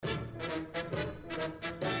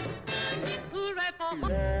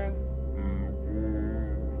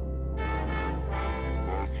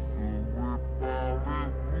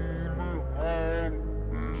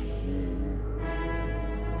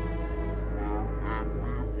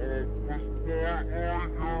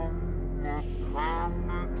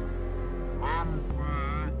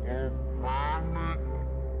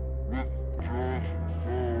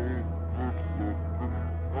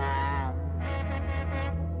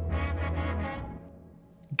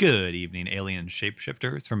Good evening, alien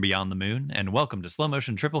shapeshifters from beyond the moon, and welcome to Slow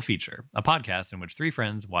Motion Triple Feature, a podcast in which three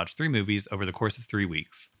friends watch three movies over the course of 3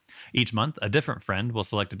 weeks. Each month, a different friend will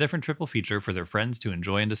select a different triple feature for their friends to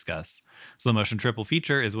enjoy and discuss. Slow Motion Triple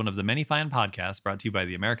Feature is one of the many fine podcasts brought to you by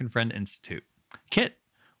the American Friend Institute. Kit,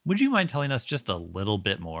 would you mind telling us just a little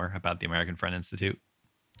bit more about the American Friend Institute?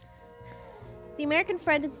 The American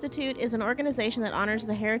Friend Institute is an organization that honors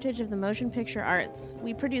the heritage of the motion picture arts.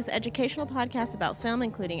 We produce educational podcasts about film,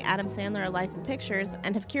 including Adam Sandler, A Life in Pictures,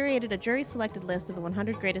 and have curated a jury-selected list of the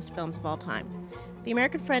 100 greatest films of all time. The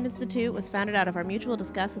American Friend Institute was founded out of our mutual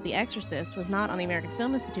disgust that The Exorcist was not on the American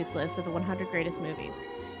Film Institute's list of the 100 greatest movies.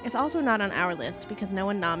 It's also not on our list because no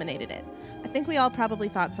one nominated it. I think we all probably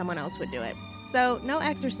thought someone else would do it. So, no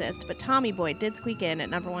Exorcist, but Tommy Boy did squeak in at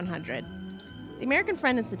number 100. The American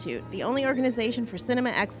Friend Institute, the only organization for cinema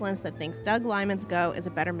excellence that thinks Doug Liman's Go is a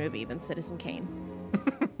better movie than Citizen Kane.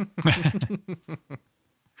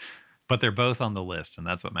 But they're both on the list, and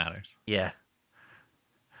that's what matters. Yeah.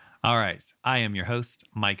 All right. I am your host,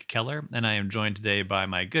 Mike Keller, and I am joined today by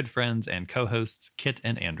my good friends and co-hosts, Kit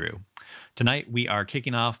and Andrew. Tonight, we are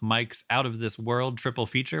kicking off Mike's Out of This World triple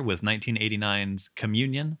feature with 1989's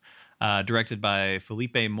Communion, directed by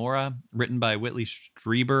Felipe Mora, written by Whitley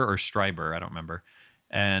Strieber, I don't remember,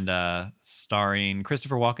 and starring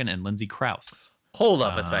Christopher Walken and Lindsay Krause. Hold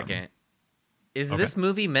up a second. Is this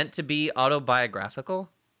movie meant to be autobiographical?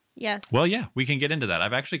 Yes. Well, yeah, we can get into that.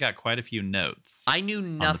 I've actually got quite a few notes. I knew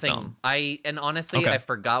nothing. And honestly, I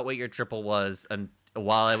forgot what your triple was, and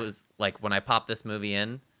while I was like when I popped this movie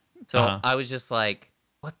in. So I was just like,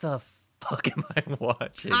 what the fuck am I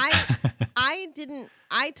watching?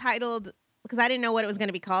 I titled because I didn't know what it was going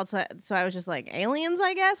to be called, so I was just like Aliens,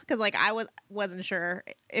 I guess, because like I wasn't sure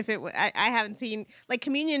if it. I haven't seen like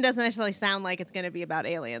Communion doesn't actually sound like it's going to be about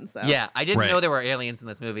aliens. So yeah, I didn't know there were aliens in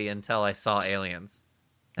this movie until I saw Aliens.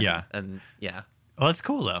 And yeah. Well, that's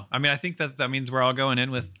cool though. I mean, I think that means we're all going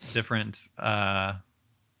in with different,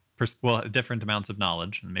 different amounts of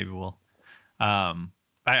knowledge, and maybe we'll.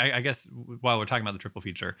 I guess while we're talking about the triple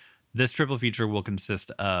feature, this triple feature will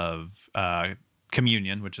consist of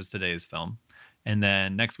Communion, which is today's film. And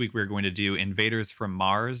then next week, we're going to do Invaders from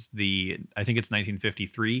Mars, I think it's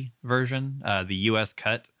 1953 version, the U.S.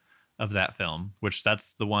 cut of that film, which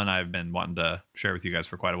that's the one I've been wanting to share with you guys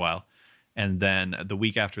for quite a while. And then the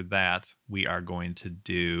week after that, we are going to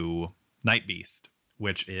do Night Beast,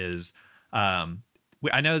 which is, I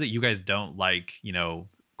know that you guys don't like,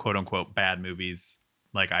 quote unquote, bad movies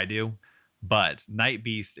like I do, but Night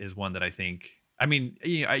Beast is one that I think, I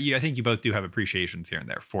think you both do have appreciations here and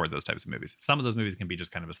there for those types of movies. Some of those movies can be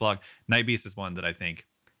just kind of a slog. Night Beast is one that I think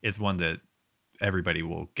is one that everybody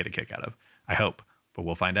will get a kick out of. I hope, but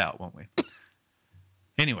we'll find out, won't we?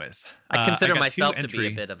 Anyways. I consider myself to be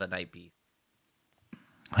a bit of a Night Beast.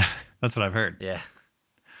 That's what I've heard. Yeah.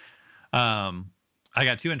 I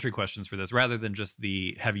got 2 entry questions for this rather than just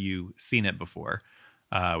the have you seen it before,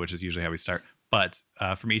 which is usually how we start. But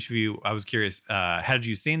from each of you, I was curious, had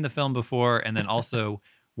you seen the film before? And then also,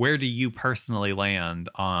 where do you personally land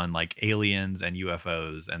on like aliens and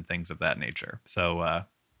UFOs and things of that nature? So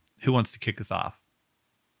who wants to kick us off?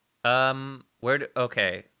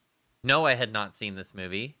 Okay. No, I had not seen this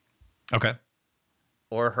movie. Okay.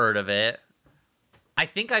 Or heard of it. I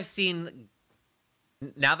think I've seen,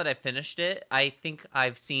 now that I finished it, I think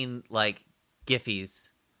I've seen like Giphies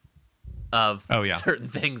of certain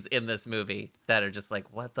things in this movie that are just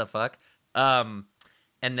like, what the fuck? And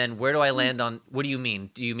then where do I land on, what do you mean?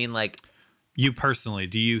 Do you mean like... You personally,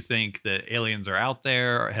 do you think that aliens are out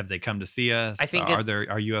there? Or have they come to see us? I think are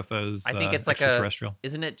UFOs I think it's like extraterrestrial?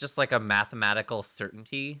 Isn't it just like a mathematical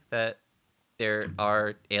certainty that there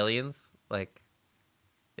are aliens? Like,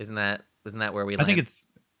 isn't that where we land? I think it's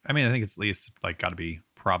at least like got to be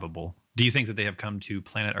probable. Do you think that they have come to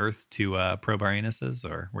planet Earth to probe our anuses,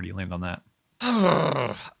 or where do you land on that?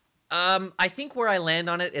 I think where I land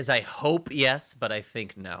on it is I hope yes, but I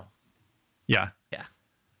think no. Yeah. Yeah.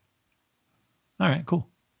 All right, cool.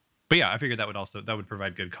 But yeah, I figured that would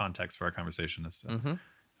provide good context for our conversation as to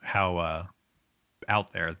how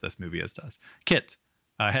out there this movie is to us. Kit,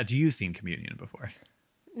 had you seen Communion before?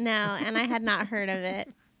 No, and I had not heard of it.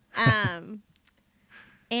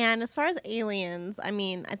 And as far as aliens, I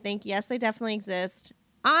think, yes, they definitely exist.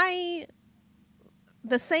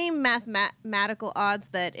 The same mathematical odds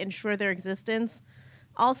that ensure their existence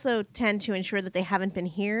also tend to ensure that they haven't been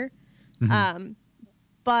here. Mm-hmm.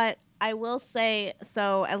 But I will say,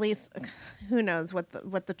 so at least, who knows what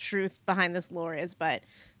the truth behind this lore is, but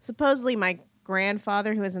supposedly my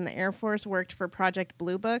grandfather, who was in the Air Force, worked for Project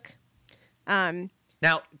Blue Book.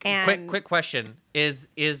 Now, quick question. Is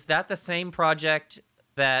that the same project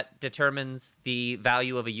that determines the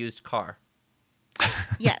value of a used car.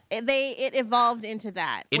 Yeah, it evolved into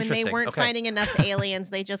that. When they weren't Okay. finding enough aliens,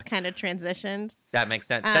 they just kind of transitioned. That makes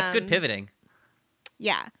sense. That's good pivoting.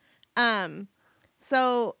 Yeah.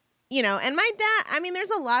 So, you know, and my dad, I mean,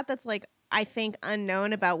 there's a lot that's like, I think,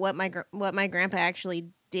 unknown about what my grandpa actually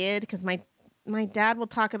did, because my dad will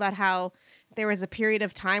talk about how there was a period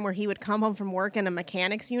of time where he would come home from work in a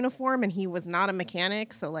mechanic's uniform and he was not a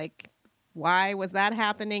mechanic. So, like, why was that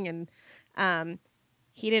happening? And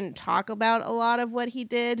he didn't talk about a lot of what he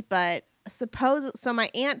did, but so my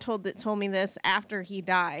aunt told me this after he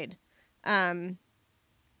died, that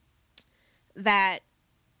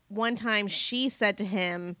one time she said to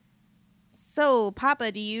him, "So,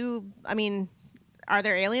 Papa, are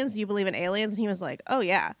there aliens? Do you believe in aliens?" And he was like, "Oh,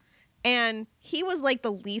 yeah." And he was like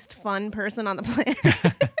the least fun person on the planet.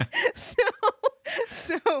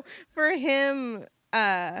 so for him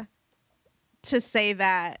to say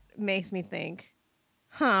that makes me think,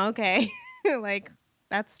 okay. Like,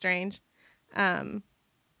 that's strange.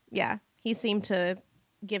 Yeah, he seemed to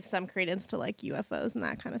give some credence to like UFOs and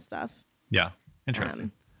that kind of stuff. Yeah,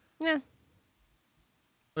 interesting. Yeah.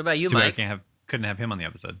 What about you, See, Mike? Couldn't have him on the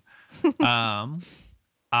episode.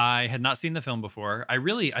 I had not seen the film before.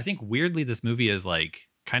 I think weirdly this movie is like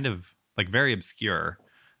kind of like very obscure.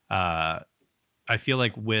 I feel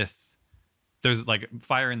like there's like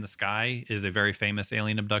Fire in the Sky is a very famous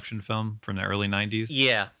alien abduction film from the early 90s.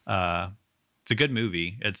 Yeah. It's a good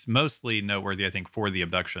movie. It's mostly noteworthy, I think, for the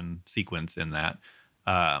abduction sequence in that.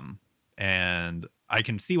 And I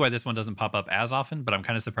can see why this one doesn't pop up as often, but I'm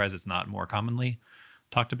kind of surprised it's not more commonly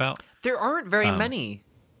talked about. There aren't very many.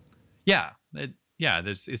 Yeah.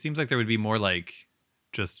 It seems like there would be more like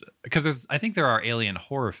just because I think there are alien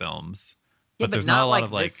horror films, but there's not a lot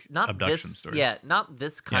of like abduction stories. Yeah, not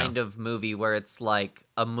this kind of movie where it's like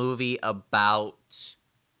a movie about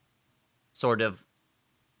sort of,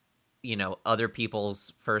 you know, other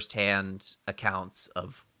people's firsthand accounts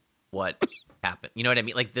of what happened. You know what I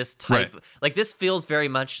mean? Like this type, like this feels very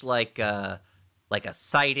much like a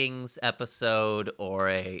sightings episode or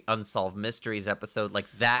a unsolved mysteries episode, like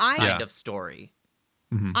that kind of story.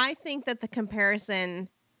 Mm-hmm. I think that the comparison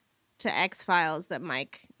to X-Files that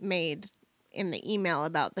Mike made in the email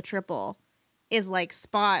about the triple is like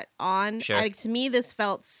spot on. Sure. Like, to me, this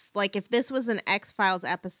felt like if this was an X-Files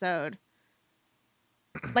episode,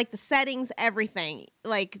 like the settings, everything,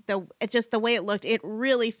 like it's just the way it looked, it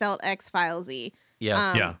really felt X-Files-y.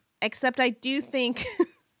 Yeah. Except I do think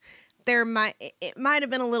it might have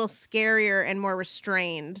been a little scarier and more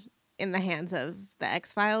restrained in the hands of the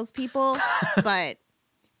X-Files people, but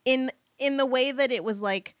in the way that it was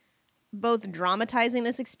like both dramatizing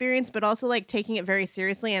this experience, but also like taking it very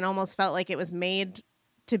seriously, and almost felt like it was made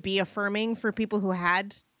to be affirming for people who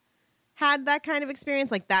had that kind of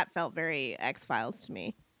experience. Like, that felt very X-Files to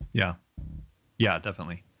me. Yeah,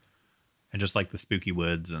 definitely. And just like the spooky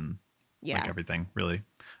woods and like everything, really.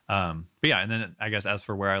 But yeah, and then I guess as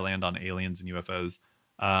for where I land on aliens and UFOs,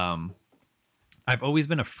 I've always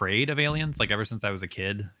been afraid of aliens, like ever since I was a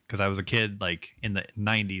kid, because I was a kid like in the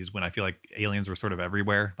 90s when I feel like aliens were sort of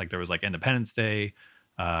everywhere. Like there was like Independence Day,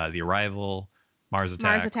 The Arrival, Mars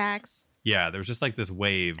Attacks. Yeah, there was just like this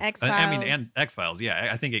wave. X-Files. I mean, and X-Files. Yeah,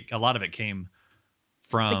 I think a lot of it came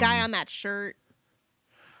from the guy on that shirt,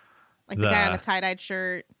 like the guy on the tie-dyed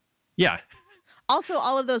shirt. Yeah. Also,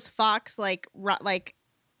 all of those Fox like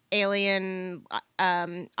alien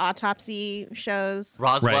autopsy shows.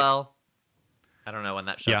 Roswell. Right. I don't know when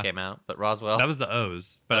that show came out, but Roswell. That was the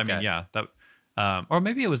O's. But okay. I mean, yeah, that or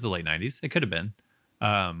maybe it was the late 90s. It could have been.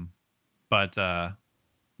 But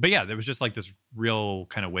yeah, there was just like this real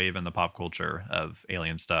kind of wave in the pop culture of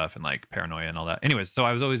alien stuff and like paranoia and all that. Anyways, so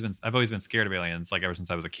I've always been scared of aliens like ever since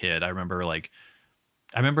I was a kid. I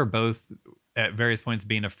remember both at various points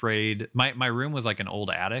being afraid. My room was like an old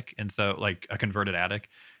attic, and so like a converted attic.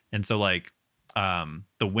 And so like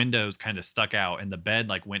the windows kind of stuck out and the bed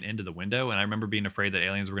like went into the window, and I remember being afraid that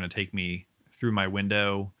aliens were going to take me through my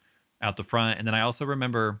window out the front. And then I also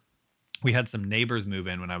remember we had some neighbors move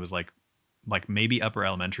in when I was like maybe upper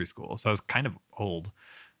elementary school, so I was kind of old,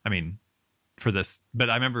 I mean, for this. But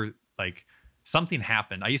I remember like something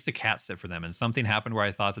happened. I used to cat sit for them, and something happened where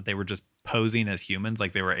I thought that they were just posing as humans,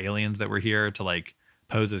 like they were aliens that were here to like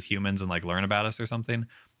pose as humans and like learn about us or something.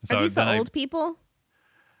 So are these the old people?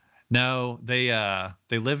 No, they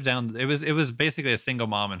lived down. It was basically a single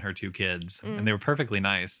mom and her two kids, and they were perfectly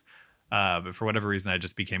nice. But for whatever reason, I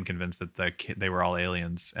just became convinced that they were all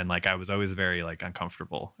aliens, and like I was always very like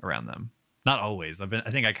uncomfortable around them. Not always. I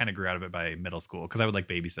think I kind of grew out of it by middle school because I would like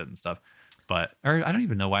babysit and stuff. Or I don't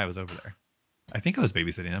even know why I was over there. I think I was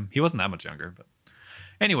babysitting him. He wasn't that much younger, but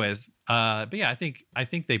Anyways, but yeah, I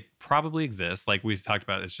think they probably exist. Like we talked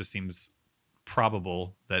about, it just seems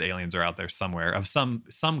probable that aliens are out there somewhere of some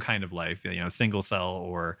kind of life, you know, single cell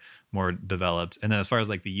or more developed. And then as far as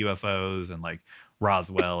like the UFOs and like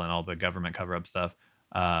Roswell and all the government cover up stuff,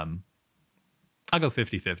 I'll go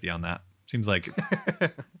 50-50 on that. Seems like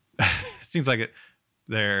it seems like it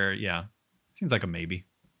there. Yeah. Seems like a maybe,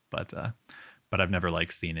 but I've never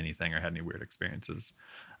like seen anything or had any weird experiences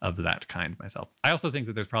of that kind myself. I also think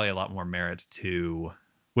that there's probably a lot more merit to,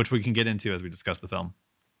 which we can get into as we discuss the film,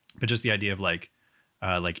 but just the idea of like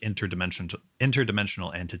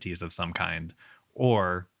interdimensional entities of some kind,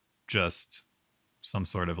 or just some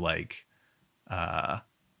sort of like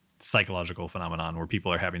psychological phenomenon where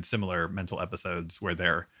people are having similar mental episodes where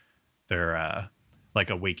they're like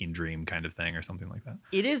a waking dream kind of thing or something like that.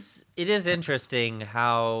 It is interesting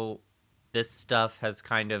how this stuff has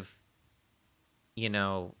kind of, you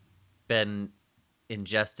know, been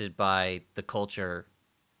ingested by the culture,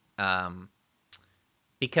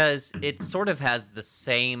 because it sort of has the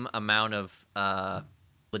same amount of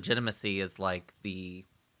legitimacy as like the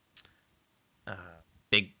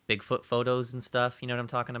Bigfoot photos and stuff. You know what I'm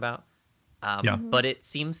talking about? Yeah. But it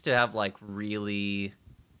seems to have like really,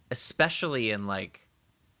 especially in like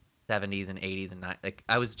 70s and 80s and like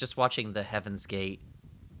I was just watching the Heaven's Gate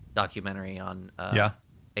documentary on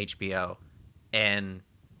HBO, and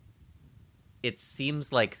it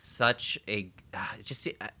seems like such a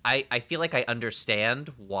I feel like I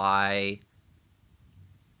understand why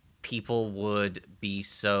people would be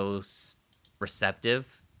so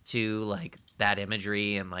receptive to like that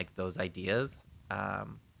imagery and like those ideas. I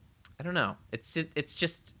don't know. It's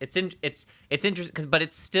interesting but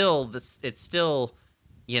it's still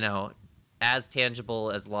you know, as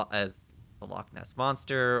tangible as the Loch Ness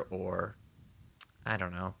Monster or I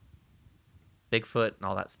don't know, Bigfoot and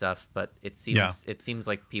all that stuff, but it seems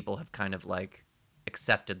like people have kind of like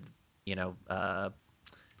accepted, you know,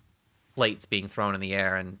 plates being thrown in the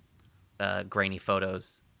air and grainy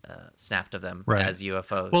photos snapped of them as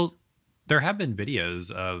UFOs. Well, there have been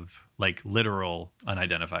videos of like literal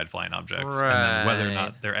unidentified flying objects, and then whether or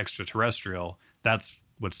not they're extraterrestrial, that's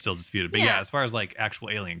what's still disputed. But yeah, as far as like actual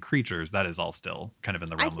alien creatures, that is all still kind of in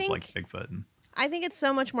the realm of like Bigfoot. And I think it's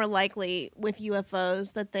so much more likely with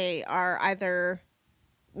UFOs that they are either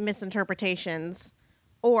misinterpretations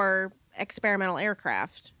or experimental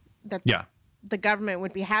aircraft that the government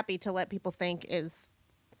would be happy to let people think is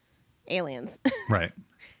aliens. Right.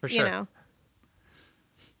 For sure. You know?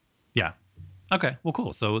 Yeah. Okay. Well,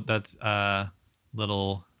 cool. So that's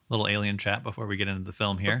little alien chat before we get into the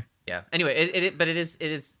film here. Yeah. Anyway, it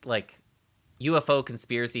is like UFO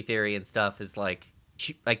conspiracy theory and stuff is like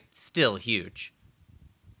still huge.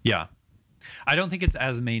 Yeah. I don't think it's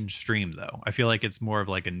as mainstream though. I feel like it's more of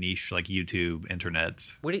like a niche, like YouTube, internet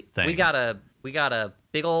thing. We got a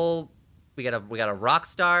rock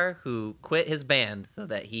star who quit his band so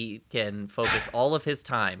that he can focus all of his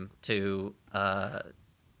time to the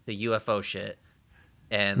UFO shit.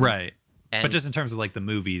 And right. But just in terms of like the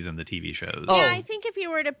movies and the TV shows. Yeah, I think if you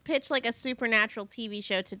were to pitch like a supernatural TV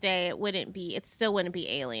show today, it still wouldn't be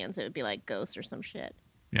aliens. It would be like ghosts or some shit.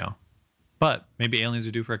 Yeah. But maybe aliens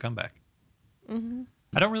are due for a comeback. Mm-hmm.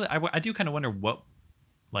 I do kind of wonder what,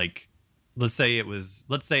 like, let's say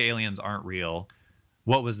aliens aren't real.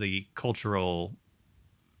 What was the cultural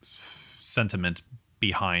sentiment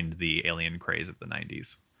behind the alien craze of the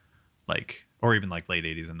 90s? Like, or even like late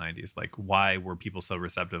 80s and 90s. Like, why were people so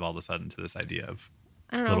receptive all of a sudden to this idea of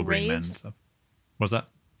little green men and stuff? What's that?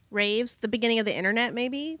 Raves, the beginning of the internet,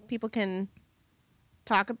 maybe? People can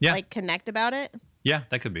talk, like, connect about it? Yeah,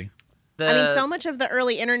 that could be. I mean, so much of the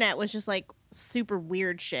early internet was just, like, super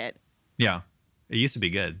weird shit. Yeah. It used to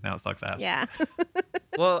be good. Now it sucks ass. Yeah.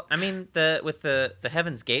 Well, I mean, with the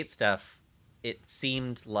Heaven's Gate stuff, it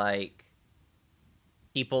seemed like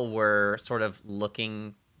people were sort of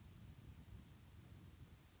looking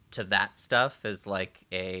to that stuff as like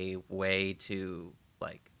a way to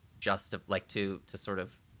like to sort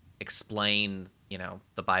of explain, you know,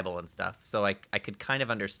 the Bible and stuff. So I could kind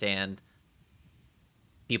of understand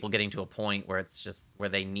people getting to a point where it's just where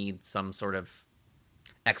they need some sort of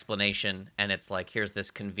explanation, and it's like, here's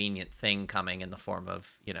this convenient thing coming in the form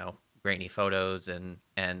of, you know, grainy photos and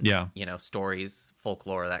you know, stories,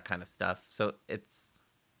 folklore, that kind of stuff. So it's,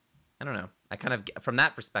 I don't know, I kind of, from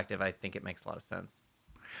that perspective, I think it makes a lot of sense.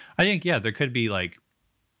 I think, yeah, there could be like,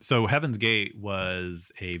 so Heaven's Gate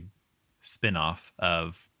was a spin-off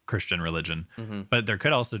of Christian religion, but there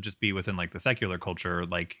could also just be within like the secular culture,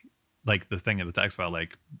 like the thing with the X-File,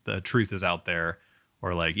 like the truth is out there,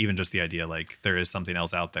 or like even just the idea like there is something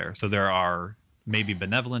else out there. So there are maybe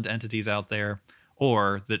benevolent entities out there,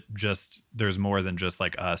 or that just there's more than just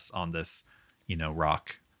like us on this,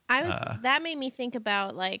 rock. That made me think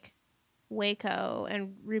about like Waco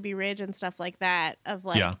and Ruby Ridge and stuff like that, of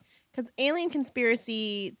like, because Alien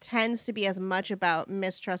Conspiracy tends to be as much about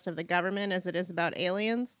mistrust of the government as it is about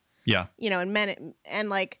aliens. Yeah. And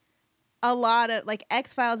like a lot of like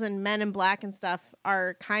X-Files and Men in Black and stuff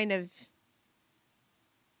are kind of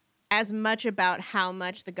as much about how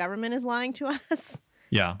much the government is lying to us.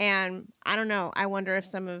 Yeah. And I don't know. I wonder if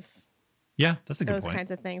some of that's a good those point.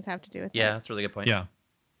 kinds of things have to do with Yeah, that. that's a really good point. Yeah.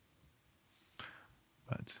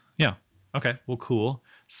 But yeah. Okay. Well, cool.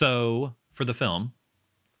 So for the film,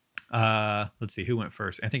 let's see who went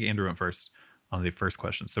first. I think Andrew went first on the first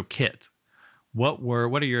question. So Kit, what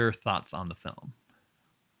are your thoughts on the film?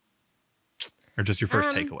 Or just your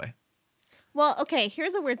first takeaway? Well, okay,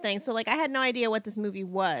 here's a weird thing. So like I had no idea what this movie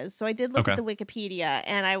was. So I did look at the Wikipedia,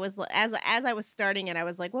 and I was as I was starting it, I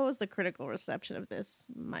was like, what was the critical reception of this,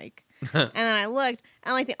 Mike? And then I looked,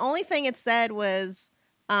 and like the only thing it said was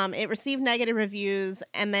it received negative reviews,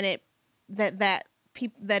 and then it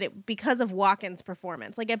because of Walken's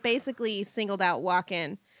performance. Like it basically singled out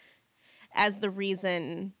Walken as the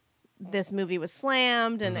reason this movie was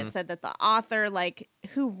slammed, and it said that the author, like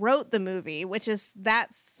who wrote the movie,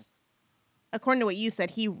 that's according to what you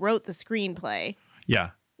said, he wrote the screenplay. Yeah.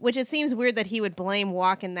 Which it seems weird that he would blame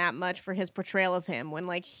Walken that much for his portrayal of him when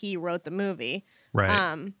like he wrote the movie.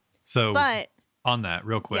 Right. But on that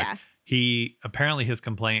real quick, apparently his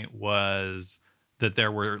complaint was that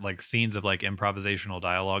there were like scenes of like improvisational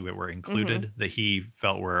dialogue that were included that he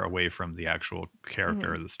felt were away from the actual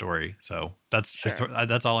character of the story. So that's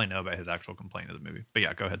that's all I know about his actual complaint of the movie. But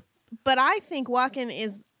yeah, go ahead. But I think Walken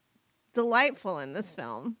is delightful in this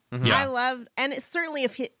film. I loved, and certainly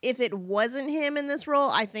if it wasn't him in this role,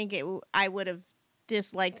 I think I would have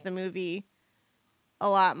disliked the movie a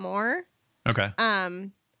lot more. Okay.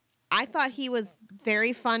 I thought he was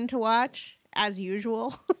very fun to watch as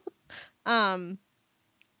usual.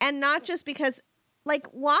 And not just because like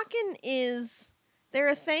there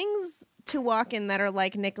are things to Walken that are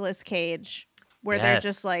like Nicolas Cage where they're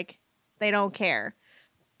just like they don't care.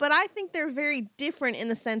 But I think they're very different in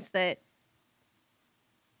the sense that,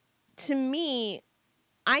 to me,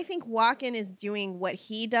 I think Walken is doing what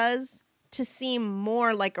he does to seem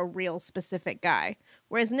more like a real specific guy.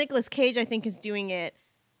 Whereas Nicolas Cage, I think, is doing it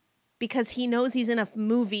because he knows he's in a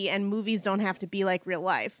movie and movies don't have to be like real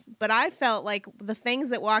life. But I felt like the things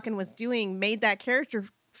that Walken was doing made that character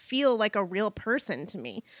feel like a real person to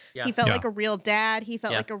me. Yeah. He felt like a real dad. He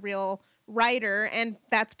felt like a real writer, and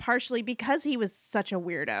that's partially because he was such a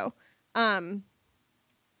weirdo, and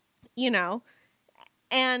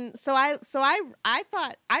so I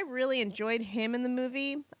thought I really enjoyed him in the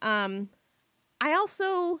movie. I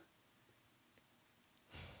don't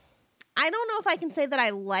know if I can say that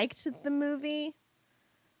I liked the movie,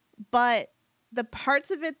 but the parts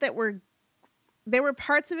of it that were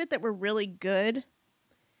really good,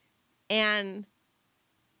 and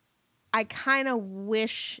I kind of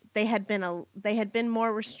wish they had been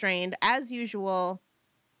more restrained. As usual,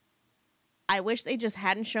 I wish they just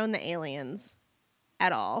hadn't shown the aliens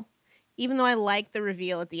at all. Even though I liked the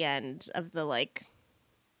reveal at the end of the like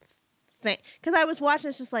thing, because I was watching,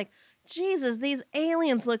 it's just like, Jesus, these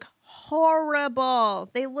aliens look horrible.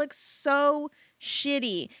 They look so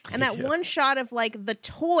shitty. And that one shot of like the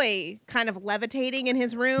toy kind of levitating in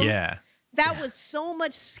his room. Yeah. That was so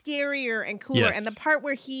much scarier and cooler. Yes. And the part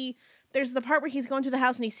where there's the part where he's going through the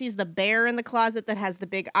house and he sees the bear in the closet that has the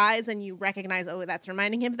big eyes, and you recognize, oh, that's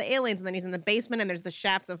reminding him of the aliens. And then he's in the basement and there's the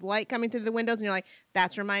shafts of light coming through the windows, and you're like,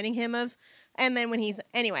 that's reminding him of. And then when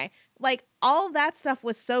anyway, like all that stuff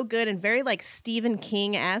was so good and very like Stephen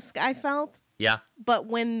King-esque, I felt. Yeah. But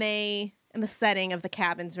when and the setting of the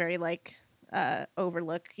cabin's very like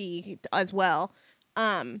overlooky as well.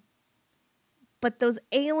 But those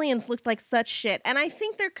aliens looked like such shit. And I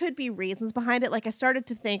think there could be reasons behind it. Like I started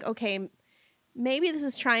to think, okay, maybe this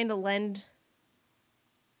is trying to lend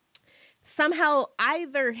somehow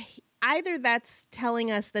either that's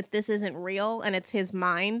telling us that this isn't real and it's his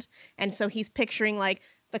mind. And so he's picturing like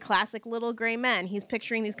the classic little gray men. He's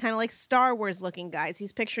picturing these kind of like Star Wars looking guys.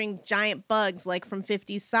 He's picturing giant bugs like from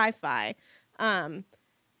 50s sci-fi.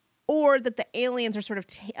 Or that the aliens are sort of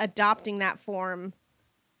adopting that form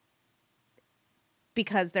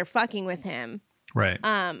because they're fucking with him. Right.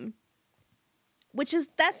 That's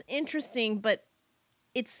interesting, but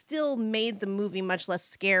it still made the movie much less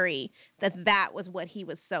scary that was what he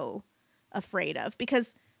was so afraid of.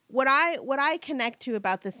 Because what I connect to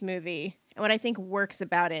about this movie and what I think works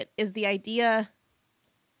about it is the idea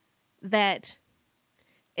that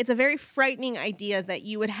it's a very frightening idea that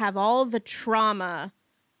you would have all the trauma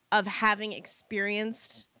of having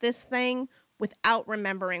experienced this thing without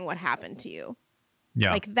remembering what happened to you.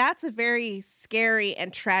 Yeah. Like, that's a very scary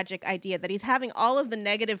and tragic idea, that he's having all of the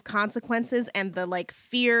negative consequences and the, like,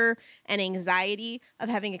 fear and anxiety of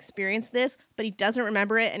having experienced this, but he doesn't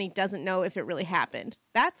remember it and he doesn't know if it really happened.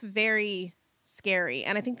 That's very scary.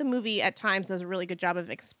 And I think the movie at times does a really good job of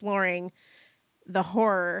exploring the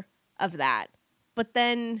horror of that. But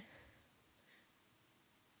then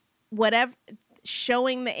whatever,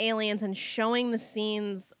 showing the aliens and showing the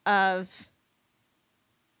scenes of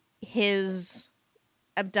his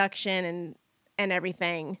abduction and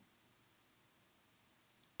everything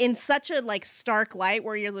in such a, like, stark light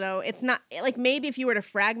where you're, it's not like, maybe if you were to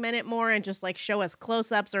fragment it more and just, like, show us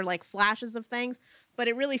close-ups or, like, flashes of things, but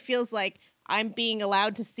it really feels like I'm being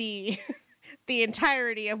allowed to see the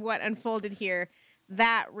entirety of what unfolded here.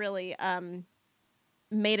 That really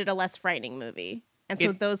made it a less frightening movie. And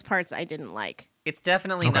so those parts I didn't like. It's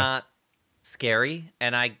definitely not scary,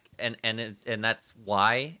 and that's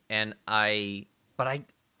why. And I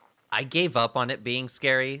gave up on it being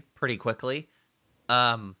scary pretty quickly.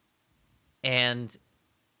 And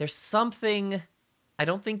there's something, I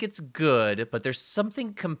don't think it's good, but there's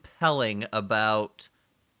something compelling about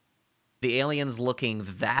the aliens looking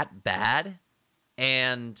that bad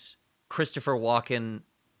and Christopher Walken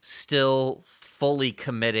still fully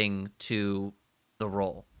committing to the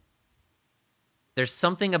role. There's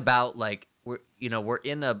something about, like, we're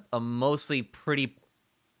in a mostly pretty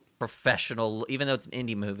professional, even though it's an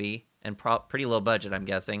indie movie and pretty low budget, I'm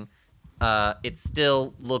guessing, it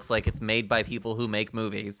still looks like it's made by people who make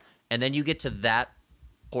movies. And then you get to that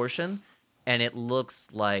portion and it looks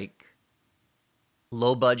like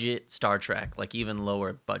low budget Star Trek, like even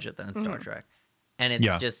lower budget than Star Trek. And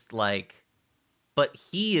it's just like, but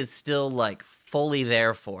he is still, like, fully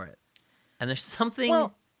there for it. And there's something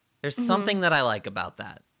something that I like about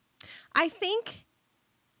that. I think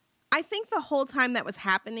the whole time that was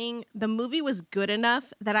happening, the movie was good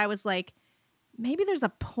enough that I was like, maybe there's a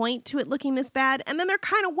point to it looking this bad. And then there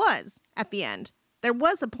kind of was at the end. There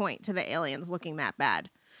was a point to the aliens looking that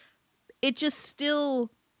bad. It just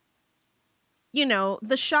still,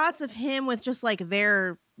 the shots of him with just, like,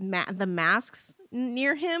 the masks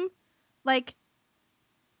near him, like,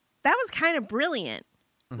 that was kind of brilliant.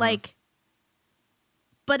 Like,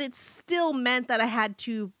 but it still meant that I had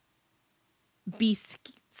to be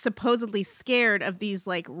supposedly scared of these,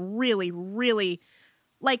 like, really, really,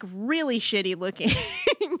 like, really shitty looking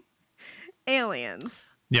aliens.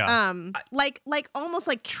 Yeah. Like almost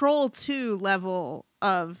like Troll 2 level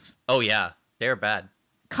of. Oh yeah, they're bad.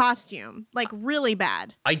 Costume, like, really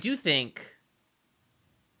bad. I do think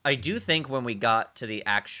when we got to the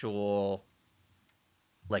actual,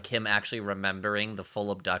 like, him actually remembering the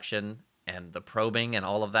full abduction and the probing and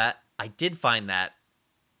all of that, I did find that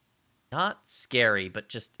not scary, but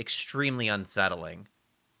just extremely unsettling.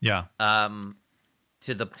 Yeah.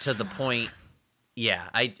 To the point, yeah.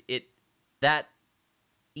 That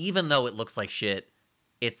even though it looks like shit,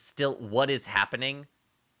 it's still, what is happening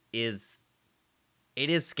is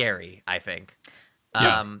scary, I think.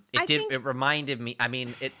 Yeah. It reminded me, I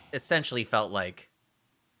mean, it essentially felt like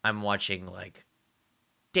I'm watching, like,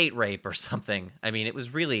 date rape or something. I mean, it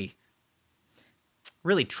was really,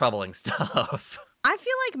 really troubling stuff. I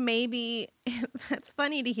feel like maybe that's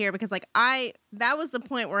funny to hear, because, like, that was the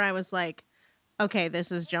point where I was like, okay,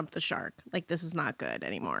 this is jump the shark. Like, this is not good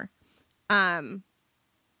anymore. I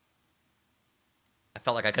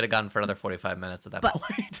felt like I could have gone for another 45 minutes at that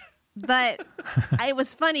point. But it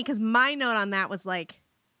was funny because my note on that was like,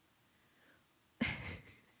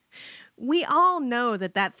 we all know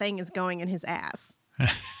that thing is going in his ass.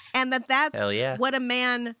 And that's what a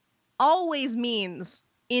man always means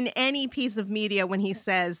in any piece of media when he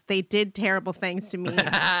says they did terrible things to me.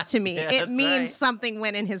 Yeah, it means something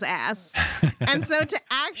went in his ass. And so to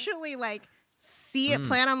actually, like, see it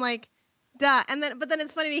planned, I'm like, duh. But then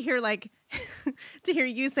it's funny to hear, like, to hear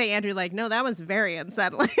you say, Andrew, like, no, that was very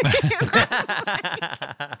unsettling. Like,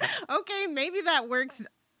 okay, maybe that works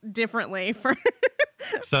differently for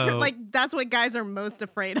like, that's what guys are most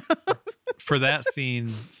afraid of. For that scene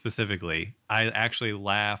specifically, I actually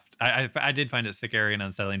laughed. I did find it scary and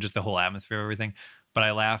unsettling, just the whole atmosphere of everything. But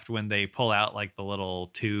I laughed when they pull out, like, the little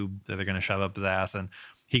tube that they're going to shove up his ass, and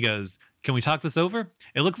he goes, "Can we talk this over?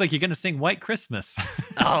 It looks like you're going to sing White Christmas."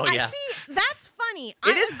 Oh yeah, see, that's funny.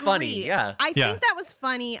 It is funny. Yeah, I think that was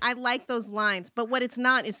funny. I like those lines, but what it's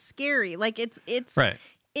not is scary. Like, it's right.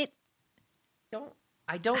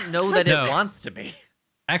 I don't know that it wants to be.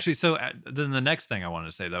 Actually, so then the next thing I wanted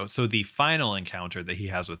to say, though, so the final encounter that he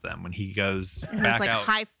has with them when he goes back like out,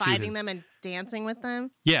 high-fiving them and dancing with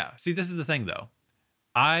them. Yeah. See, this is the thing, though.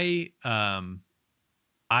 I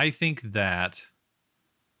think that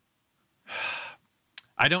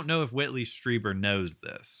I don't know if Whitley Strieber knows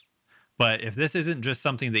this, but if this isn't just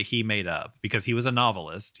something that he made up, because he was a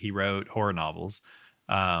novelist, he wrote horror novels.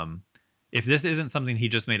 If this isn't something he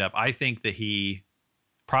just made up, I think that he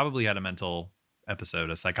probably had a mental episode,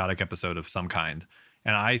 a psychotic episode of some kind.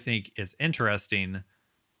 And I think it's interesting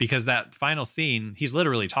because that final scene, he's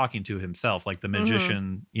literally talking to himself, like the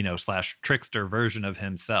magician, / trickster version of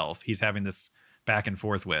himself. He's having this back and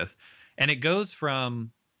forth with, and it goes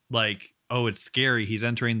from like, oh, it's scary. He's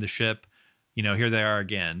entering the ship. Here they are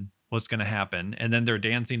again. What's going to happen? And then they're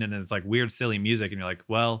dancing and it's like weird, silly music. And you're like,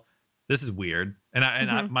 well, this is weird.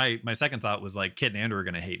 And my second thought was like, Kit and Andrew are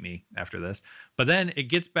going to hate me after this. But then it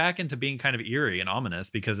gets back into being kind of eerie and ominous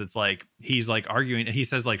because it's like, he's like arguing and he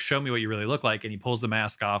says like, show me what you really look like. And he pulls the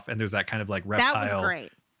mask off and there's that kind of like reptile. That was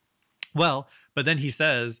great. Well, but then he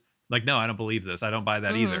says like, no, I don't believe this. I don't buy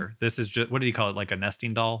that either. This is just, what did he call it? Like a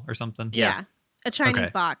nesting doll or something? Yeah. A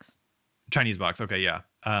Chinese box. Chinese box. Okay. Yeah.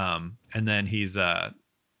 And then he's,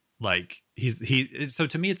 like so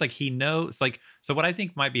to me, it's like, he knows like, so what I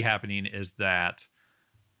think might be happening is that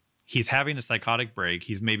he's having a psychotic break.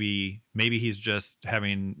 He's maybe he's just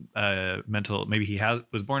having maybe he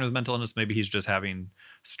was born with mental illness. Maybe he's just having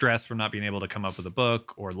stress from not being able to come up with a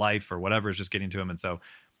book or life or whatever is just getting to him. And so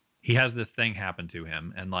he has this thing happen to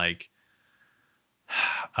him. And like,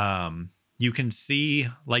 you can see,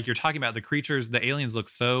 like you're talking about the creatures, the aliens look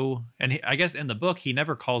so, and I guess in the book, he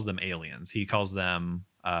never calls them aliens. He calls them,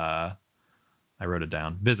 I wrote it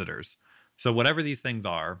down, visitors. So whatever these things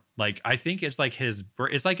are, like, I think it's like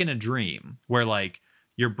it's like in a dream where like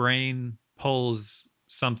your brain pulls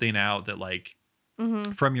something out that like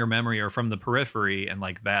from your memory or from the periphery. And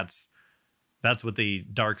like, that's what the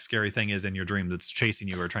dark, scary thing is in your dream that's chasing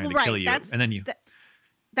you or trying to kill you. And then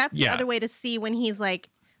that's the other way to see when he's like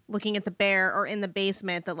looking at the bear or in the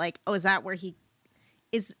basement that like, oh, is that where he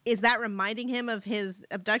is that reminding him of his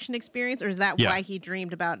abduction experience, or is that why he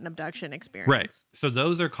dreamed about an abduction experience? Right. So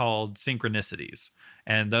those are called synchronicities.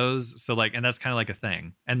 And and that's kind of like a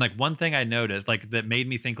thing. And like one thing I noticed, like that made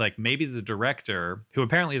me think like maybe the director, who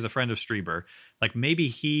apparently is a friend of Strieber, like maybe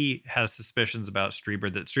he has suspicions about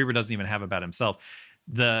Strieber that Strieber doesn't even have about himself.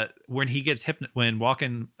 When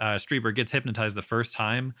Walken Strieber gets hypnotized the first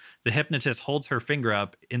time, the hypnotist holds her finger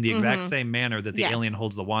up in the exact same manner that the alien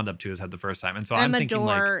holds the wand up to his head the first time. And so I'm thinking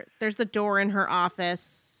like, there's the door in her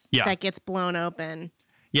office that gets blown open.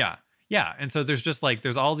 Yeah. Yeah. And so there's just like,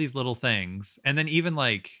 there's all these little things. And then even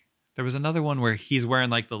like, there was another one where he's wearing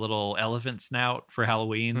like the little elephant snout for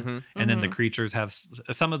Halloween. And then the creatures have,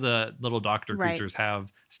 some of the little doctor creatures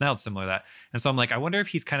have snouts similar to that. And so I'm like, I wonder if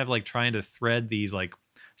he's kind of like trying to thread these like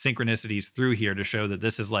synchronicities through here to show that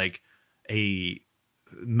this is like a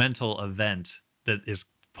mental event that is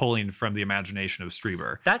pulling from the imagination of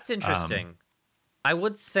Strieber. That's interesting. I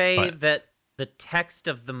would say that the text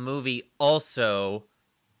of the movie also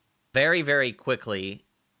very, very quickly,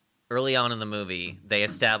 early on in the movie, they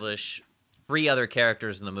establish 3 other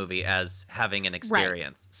characters in the movie as having an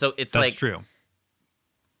experience. Right. So it's that's true.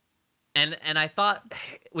 And I thought,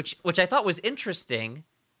 which I thought was interesting,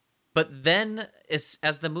 but then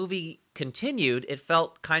as the movie continued, it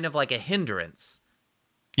felt kind of like a hindrance.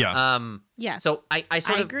 Yeah. Yes. So I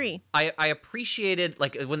agree. I appreciated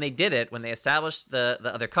like when they did it, when they established the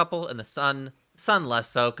other couple and the son less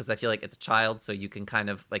so, because I feel like it's a child, so you can kind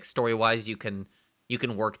of like story-wise you can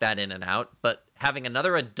work that in and out. But having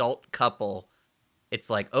another adult couple, it's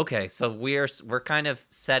like, okay, so we're kind of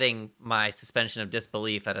setting my suspension of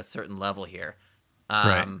disbelief at a certain level here.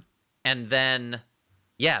 Right. And then,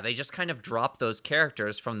 yeah, they just kind of drop those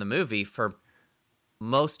characters from the movie for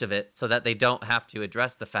most of it so that they don't have to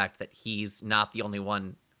address the fact that he's not the only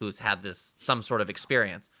one who's had some sort of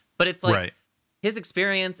experience. But it's like his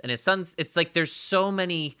experience and his son's, it's like there's so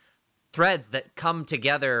many threads that come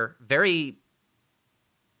together very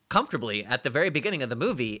comfortably at the very beginning of the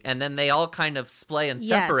movie, and then they all kind of splay and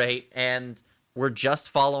separate, and we're just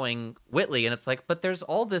following Whitley, and it's like, but there's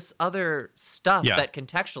all this other stuff that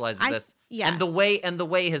contextualizes this, and the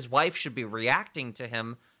way his wife should be reacting to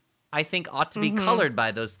him, I think ought to be colored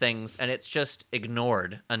by those things, and it's just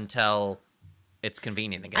ignored until it's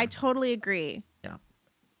convenient again. I totally agree. Yeah,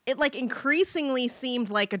 it like increasingly seemed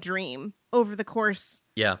like a dream over the course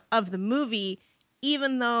of the movie,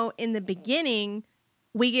 even though in the beginning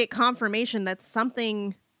we get confirmation that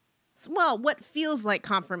what feels like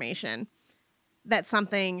confirmation that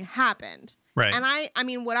something happened. Right. And I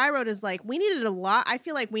mean, what I wrote is like, we needed a lot. I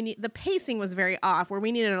feel like the pacing was very off, where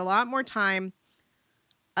we needed a lot more time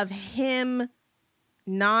of him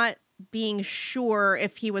not being sure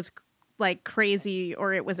if he was like crazy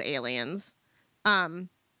or it was aliens.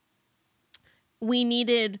 We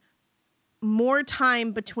needed more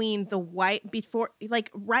time between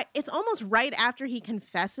it's almost right after he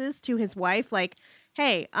confesses to his wife, like,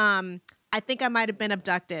 hey, I think I might have been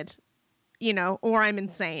abducted, or I'm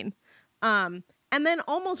insane. And then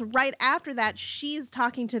almost right after that, she's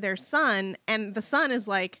talking to their son, and the son is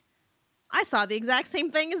like, I saw the exact same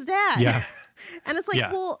thing as Dad. Yeah. And it's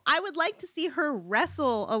like, well, I would like to see her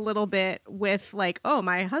wrestle a little bit with like, oh,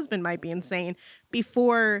 my husband might be insane,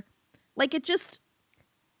 before, like,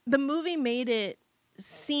 the movie made it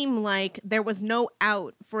seem like there was no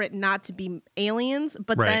out for it not to be aliens,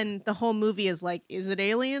 but then the whole movie is like, is it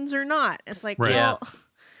aliens or not? It's like, well,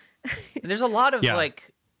 there's a lot of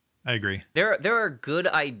like, I agree. There are good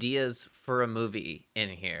ideas for a movie in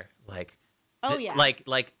here, like,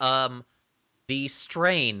 the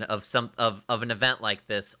strain of an event like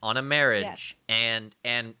this on a marriage, and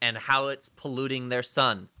how it's polluting their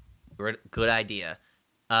son. Good idea.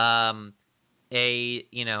 The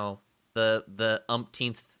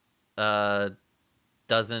umpteenth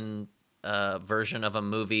dozen version of a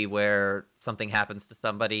movie where something happens to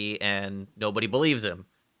somebody and nobody believes him,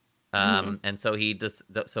 and so he does.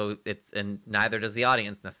 So and neither does the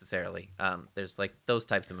audience necessarily. There's like those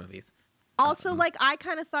types of movies. Also, like, I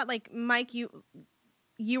kind of thought, like, Mike, you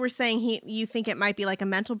were saying you think it might be like a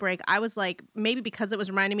mental break. I was like, maybe because it was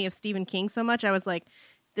reminding me of Stephen King so much, I was like,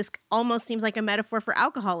 this almost seems like a metaphor for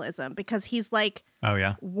alcoholism, because he's like,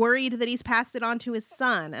 worried that he's passed it on to his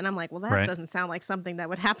son. And I'm like, well, that doesn't sound like something that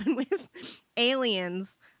would happen with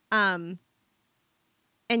aliens. And,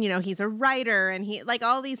 he's a writer, and he like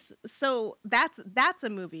all these. So that's a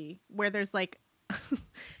movie where there's like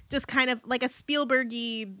just kind of like a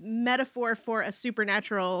Spielberg-y metaphor for a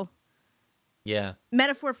supernatural. Yeah.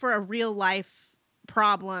 Metaphor for a real life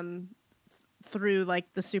problem through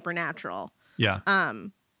like the supernatural. Yeah.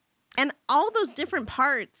 And all those different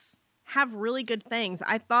parts have really good things.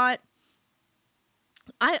 I thought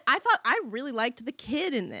I really liked the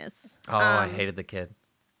kid in this. Oh, I hated the kid.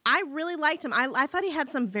 I really liked him. I thought he had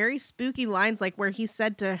some very spooky lines, like where he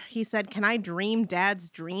said, "Can I dream Dad's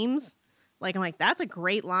dreams?" Like, I'm like, that's a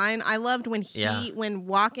great line. I loved when when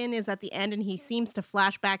Walken is at the end and he seems to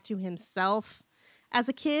flash back to himself as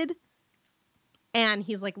a kid, and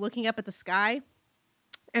he's like looking up at the sky,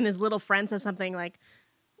 and his little friend says something like,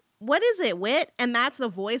 "What is it, Wit?" And that's the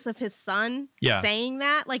voice of his son saying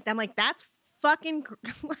that. Like, I'm like, that's fucking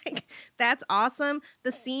like, that's awesome.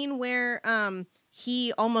 The scene where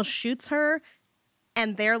he almost shoots her,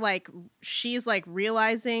 and they're like, she's like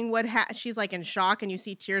realizing she's like in shock, and you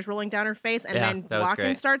see tears rolling down her face, and then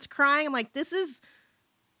Walken starts crying. I'm like, this is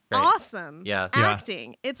awesome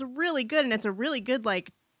acting. It's really good, and it's a really good,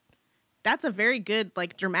 like, that's a very good,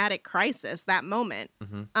 like, dramatic crisis, that moment.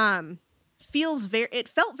 Mm-hmm. It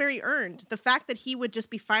felt very earned. The fact that he would just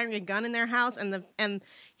be firing a gun in their house, and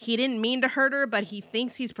he didn't mean to hurt her, but he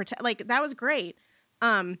thinks he's like, that was great.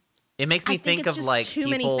 It makes me think of like too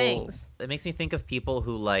many things. It makes me think of people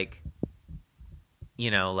who, like,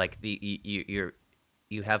 like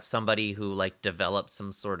you have somebody who like develops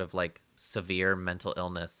some sort of like severe mental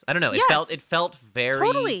illness. I don't know. Yes. It felt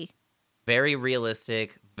very very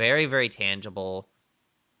realistic, very, very tangible.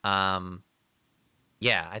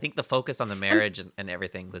 Yeah, I think the focus on the marriage and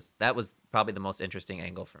everything was probably the most interesting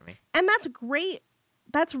angle for me. And that's great.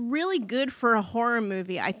 That's really good for a horror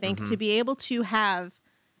movie, I think, to be able to have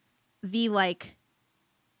the, like,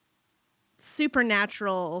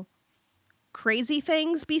 supernatural crazy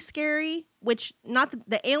things be scary, which not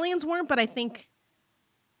the aliens weren't, but I think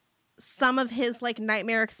some of his, like,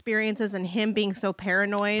 nightmare experiences and him being so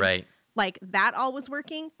paranoid, like, that all was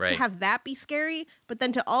working, to have that be scary, but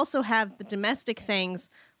then to also have the domestic things,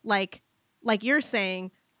 like you're saying,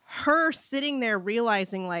 her sitting there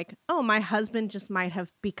realizing, like, oh, my husband just might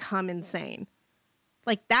have become insane.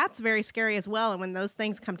 Like, that's very scary as well. And when those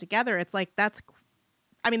things come together, it's like, that's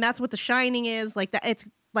what The Shining is. Like, that, it's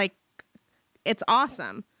like, it's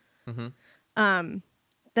awesome. Mm-hmm.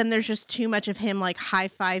 Then there's just too much of him, like,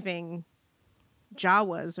 high-fiving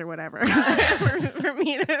Jawas or whatever for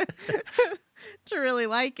me to really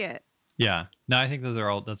like it. Yeah. No, I think those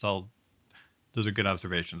are good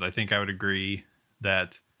observations. I think I would agree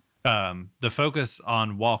that the focus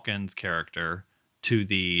on Walken's character to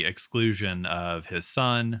the exclusion of his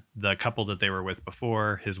son, the couple that they were with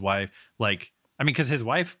before, his wife, like, I mean, because his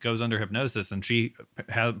wife goes under hypnosis and she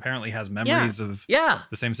apparently has memories of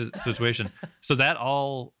the same situation. So that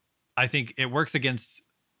all I think it works against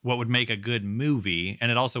what would make a good movie, and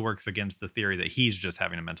it also works against the theory that he's just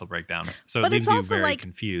having a mental breakdown. So it leaves you very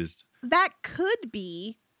confused. That could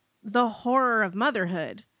be the horror of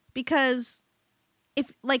motherhood, because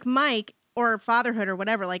if like Mike or fatherhood or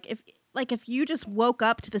whatever, if you just woke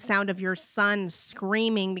up to the sound of your son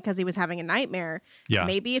screaming because he was having a nightmare,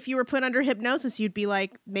 maybe if you were put under hypnosis, you'd be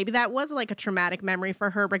like, maybe that was like a traumatic memory for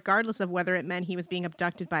her, regardless of whether it meant he was being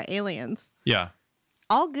abducted by aliens. Yeah.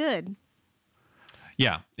 All good.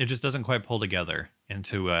 Yeah, it just doesn't quite pull together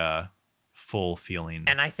into a full feeling.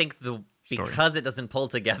 And I think because it doesn't pull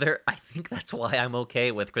together, I think that's why I'm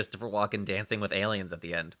okay with Christopher Walken dancing with aliens at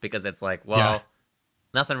the end, because it's like, well,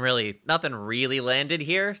 nothing really landed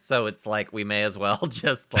here, so it's like we may as well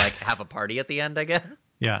just like have a party at the end, I guess.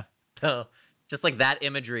 Yeah. So just like that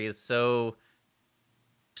imagery is so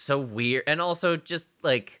weird, and also just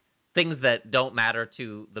like things that don't matter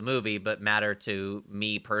to the movie but matter to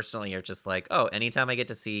me personally are just like, oh, anytime I get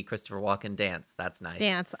to see Christopher Walken dance, that's nice.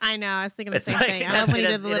 Dance, I know. I was thinking the same thing. I love when he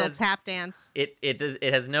did the little tap dance. It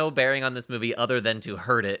has no bearing on this movie other than to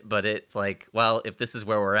hurt it, but it's like, well, if this is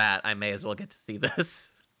where we're at, I may as well get to see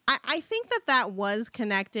this. I think that was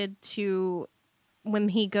connected to when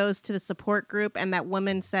he goes to the support group and that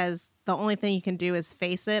woman says the only thing you can do is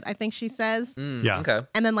face it, I think she says. Yeah. Okay.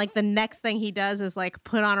 And then like the next thing he does is like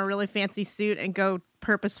put on a really fancy suit and go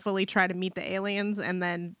purposefully try to meet the aliens and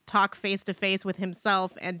then talk face to face with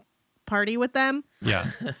himself and party with them.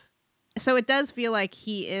 Yeah. So it does feel like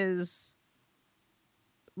he is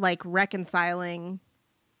like reconciling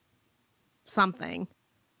something.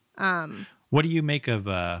 What do you make of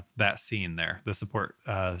that scene there, the support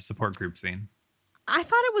group scene? I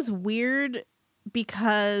thought it was weird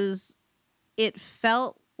because it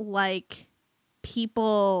felt like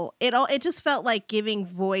it just felt like giving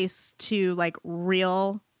voice to like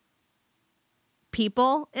real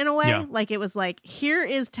people in a way. Yeah. Like it was like, here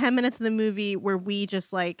is 10 minutes of the movie where we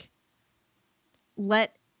just like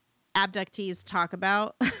let abductees talk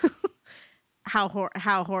about how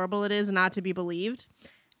horrible it is not to be believed.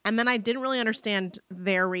 And then I didn't really understand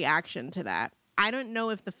their reaction to that. I don't know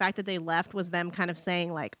if the fact that they left was them kind of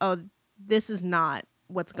saying like, oh, this is not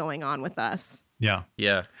what's going on with us. Yeah.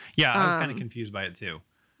 Yeah. Yeah, I was kind of confused by it too.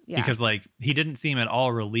 Yeah. Because like he didn't seem at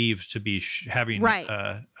all relieved to be having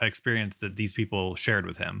an experience that these people shared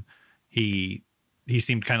with him. He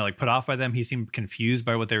seemed kind of like put off by them. He seemed confused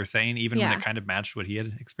by what they were saying, even when it kind of matched what he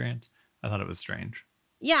had experienced. I thought it was strange.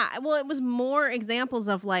 Yeah. Well, it was more examples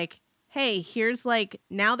of like, hey, here's like,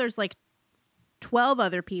 now there's like 12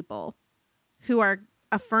 other people who are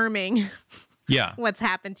affirming what's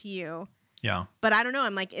happened to you. Yeah. But I don't know.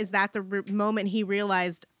 I'm like, is that the moment he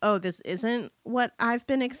realized, oh, this isn't what I've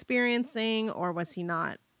been experiencing, or was he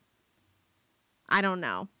not? I don't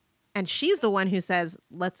know. And she's the one who says,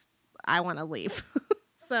 I want to leave.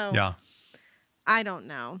 So yeah, I don't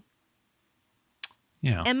know.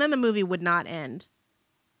 Yeah. And then the movie would not end.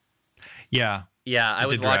 Yeah. Yeah, I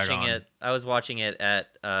was watching it. I was watching it at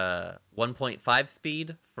 1.5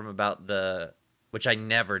 speed from about which I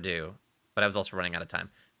never do, but I was also running out of time.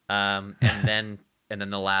 And then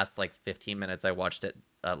the last like 15 minutes I watched it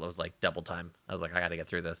was like double time. I was like, I got to get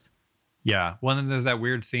through this. Yeah. Well, then there's that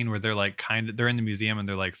weird scene where they're like they're in the museum and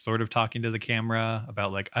they're like sort of talking to the camera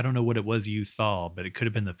about like, I don't know what it was you saw, but it could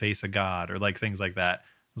have been the face of God or like things like that.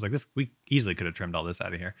 I was like, we easily could have trimmed all this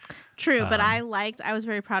out of here. True, but I was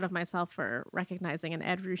very proud of myself for recognizing an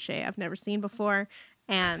Ed Ruscha I've never seen before,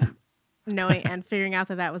 and knowing and figuring out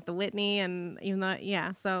that was the Whitney, and even though,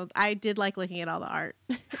 so I did like looking at all the art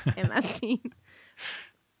in that scene.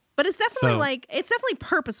 But it's definitely it's definitely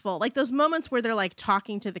purposeful. Like those moments where they're like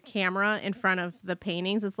talking to the camera in front of the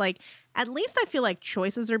paintings, it's like, at least I feel like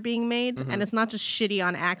choices are being made, and it's not just shitty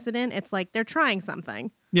on accident. It's like they're trying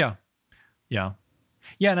something. Yeah. Yeah.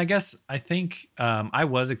 Yeah, and I think I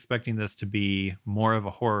was expecting this to be more of a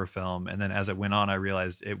horror film, and then as it went on, I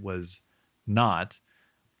realized it was not.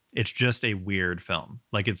 It's just a weird film.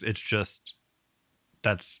 Like it's just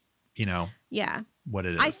that's what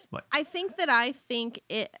it is. I think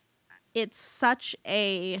it's such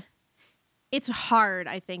a it's hard,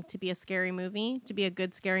 I think, to be a scary movie, to be a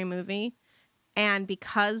good scary movie, and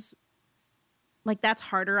because like that's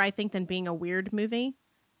harder, I think, than being a weird movie.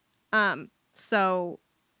 So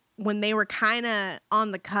when they were kind of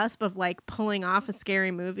on the cusp of like pulling off a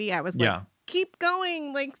scary movie, I was like, keep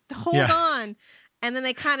going, like hold on. And then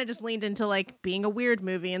they kind of just leaned into like being a weird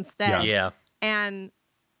movie instead. Yeah. And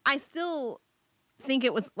I still think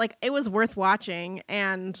it was worth watching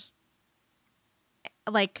and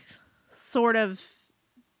like sort of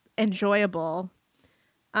enjoyable.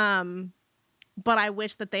 But I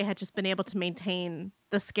wish that they had just been able to maintain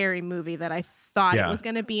the scary movie that I thought it was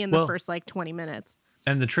going to be in the first like 20 minutes.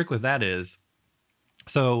 And the trick with that is,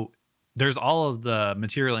 so there's all of the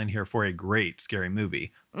material in here for a great scary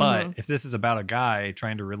movie. But if this is about a guy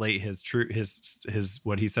trying to relate his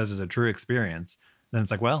what he says is a true experience, then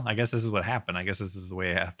it's like, well, I guess this is what happened. I guess this is the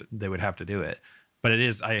way they would have to do it. But it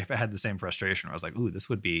is, I had the same frustration where I was like, ooh, this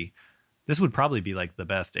would probably be like the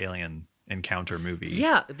best alien encounter movie.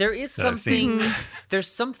 Yeah, there is something there's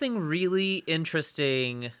something really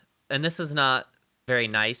interesting, and this is not very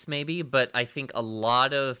nice maybe, but I think a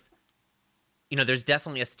lot of, there's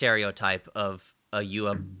definitely a stereotype of a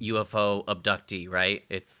UFO abductee, right?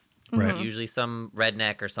 It's usually some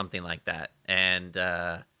redneck or something like that, and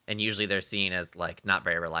usually they're seen as like not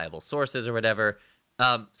very reliable sources or whatever.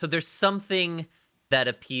 So there's something that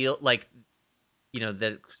that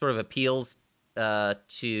sort of appeals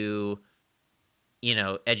to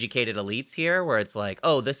educated elites here, where it's like,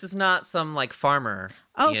 oh, this is not some like farmer.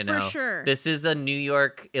 Oh, for sure. This is a New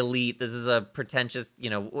York elite. This is a pretentious,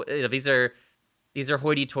 these are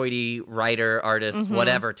hoity-toity writer, artists,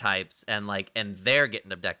 whatever types, and they're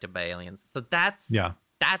getting abducted by aliens. So that's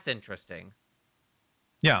interesting.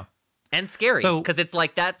 Yeah. And scary, because it's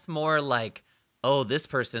like, that's more like, oh, this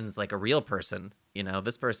person's like a real person.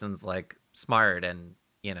 This person's like smart and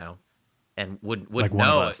would like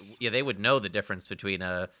know. Yeah, they would know the difference between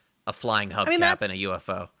a flying hubcap and a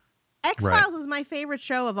UFO. X-Files is my favorite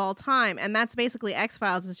show of all time, and that's basically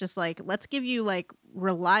X-Files is just like, let's give you like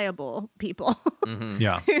reliable people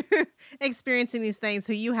experiencing these things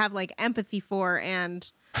who you have like empathy for,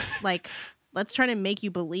 and like let's try to make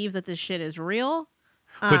you believe that this shit is real.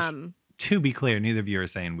 Which, to be clear, neither of you are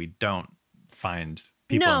saying we don't find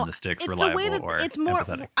people in the sticks reliable or it's more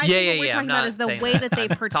empathetic. I think what we're talking about is the way that they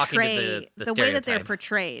portray the way that they're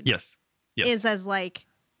portrayed. Yes. Is as like,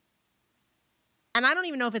 and I don't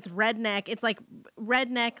even know if it's redneck. It's like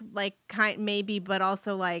redneck, like maybe, but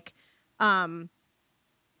also like,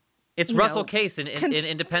 it's Russell Case in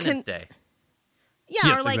Independence Day. Yeah,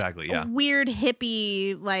 yes, or like exactly, weird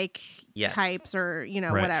hippie like types, or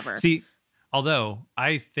whatever. See, although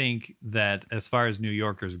I think that as far as New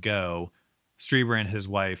Yorkers go, Strieber and his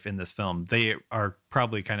wife in this film, they are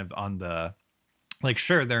probably kind of on the, like,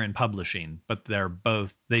 sure, they're in publishing, but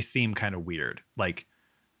they seem kind of weird. Like,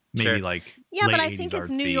 maybe like late but I 80s think it's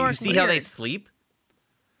artsy. New York. You see how they sleep?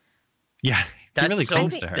 Yeah, that's really so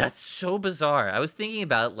close to her. That's so bizarre. I was thinking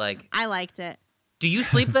about like, I liked it. Do you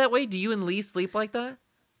sleep that way? Do you and Lee sleep like that?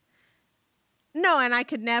 No, and I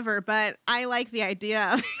could never, but I like the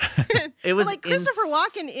idea. It was like Christopher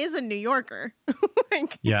Walken is a New Yorker.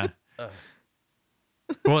 Like, yeah.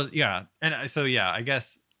 Well, yeah, and so I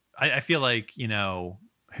guess I feel like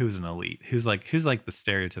who's an elite, who's like the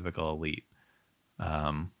stereotypical elite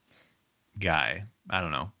guy. I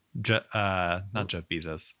don't know, not Jeff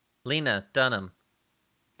Bezos. Lena Dunham.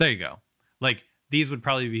 There you go. Like, these would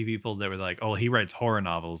probably be people that were like, oh, he writes horror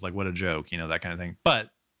novels, like what a joke, that kind of thing.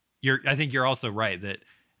 But I think you're also right that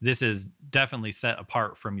this is definitely set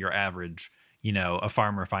apart from your average, a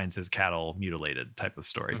farmer finds his cattle mutilated type of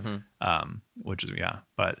story. Which is,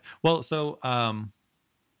 but well, so I've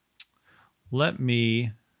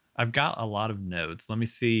got a lot of notes. Let me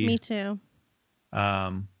see. Me too.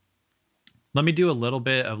 Let me do a little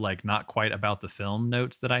bit of like not quite about the film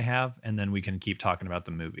notes that I have, and then we can keep talking about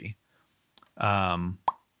the movie. Whitley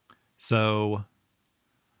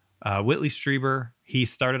Strieber, he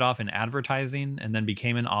started off in advertising and then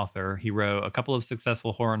became an author. He wrote a couple of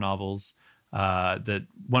successful horror novels, that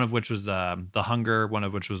one of which was The Hunger, one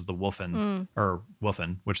of which was The Wolfen, or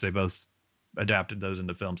Wolfen, which they both adapted those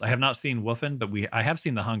into films. I have not seen Wolfen, but I have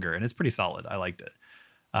seen The Hunger, and it's pretty solid. I liked it.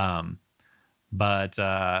 But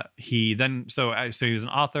he then so he was an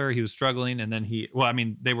author. He was struggling, and then he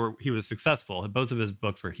was successful. Both of his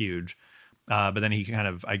books were huge, but then he kind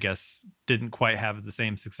of, I guess, didn't quite have the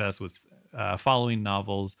same success with following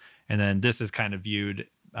novels. And then this is kind of viewed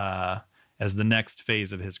as the next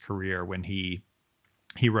phase of his career, when he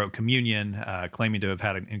wrote Communion, claiming to have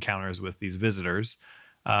had encounters with these visitors.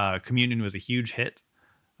 Communion was a huge hit.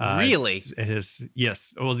 Really? It is.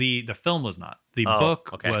 Yes. Well, the film was not. The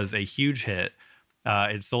book was a huge hit.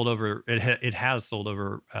 It sold over. It has sold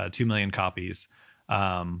over 2 million copies.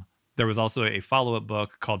 There was also a follow-up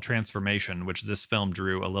book called Transformation, which this film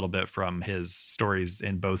drew a little bit from his stories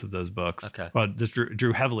in both of those books. Okay. Well, this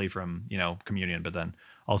drew heavily from Communion, but then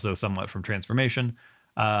also somewhat from Transformation.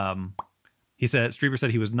 Strieber said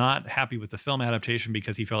he was not happy with the film adaptation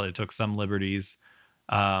because he felt it took some liberties.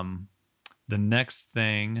 The next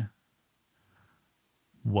thing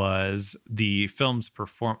was the film's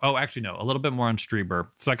a little bit more on Strieber.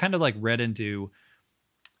 So I kind of like read into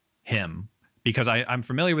him, because I'm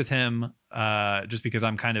familiar with him, just because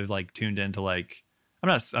I'm kind of like tuned into like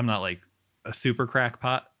I'm not like a super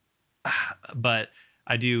crackpot, but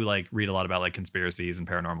I do like read a lot about like conspiracies and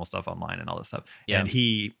paranormal stuff online and all this stuff. Yeah.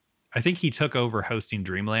 And I think he took over hosting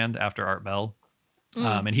Dreamland after Art Bell.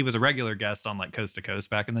 And he was a regular guest on like Coast to Coast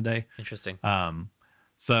back in the day. Interesting.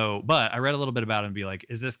 So, but I read a little bit about it and be like,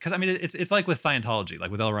 is this, because I mean, it's like with Scientology,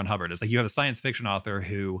 like with L. Ron Hubbard. It's like you have a science fiction author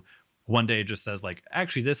who one day just says like,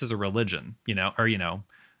 actually, this is a religion, or,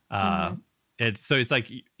 it's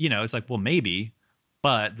like, it's like, well, maybe,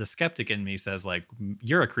 but the skeptic in me says like,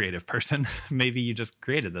 you're a creative person. Maybe you just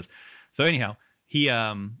created this. So anyhow, he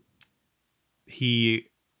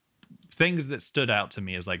things that stood out to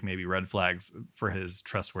me as like maybe red flags for his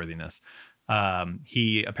trustworthiness.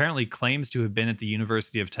 He apparently claims to have been at the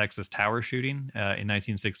University of Texas tower shooting in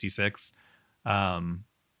 1966,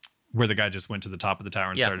 where the guy just went to the top of the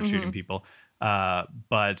tower and started shooting people.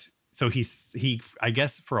 But so he I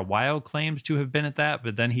guess for a while claimed to have been at that,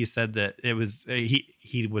 but then he said that it was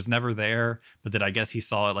he was never there, but that I guess he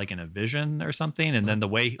saw it like in a vision or something. And then the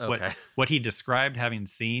way what he described having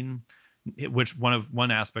seen, which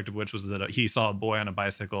one aspect of which was that he saw a boy on a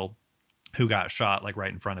bicycle who got shot like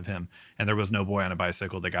right in front of him, and there was no boy on a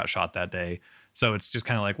bicycle that got shot that day. So it's just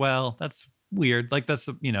kind of like, well, that's weird. Like that's,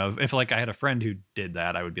 if like I had a friend who did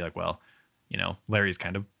that, I would be like, well, Larry's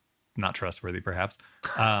kind of not trustworthy perhaps.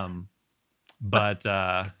 But he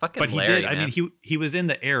Larry, did. man. I mean, he was in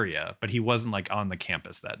the area, but he wasn't like on the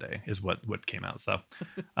campus that day is what came out. So,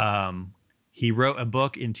 he wrote a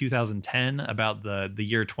book in 2010 about the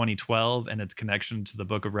year 2012 and its connection to the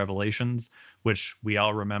Book of Revelations, which we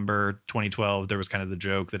all remember. 2012, there was kind of the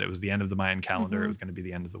joke that it was the end of the Mayan calendar. It was going to be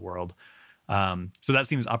the end of the world. So that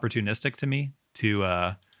seems opportunistic to me.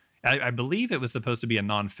 I believe it was supposed to be a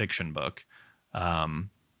nonfiction book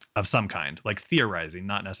of some kind, like theorizing,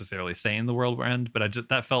 not necessarily saying the world will end, but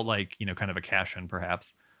that felt like kind of a cash in,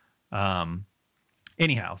 perhaps.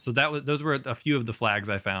 Anyhow, so those were a few of the flags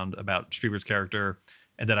I found about Strieber's character,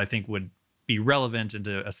 and that I think would be relevant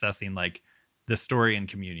into assessing like the story in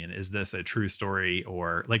Communion. Is this a true story,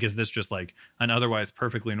 or like is this just like an otherwise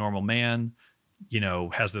perfectly normal man,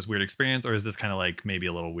 has this weird experience, or is this kind of like maybe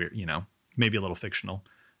a little weird, maybe a little fictional?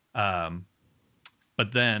 But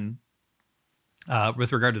then,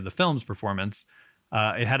 with regard to the film's performance,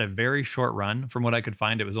 it had a very short run. From what I could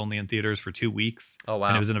find, it was only in theaters for 2 weeks. Oh, wow.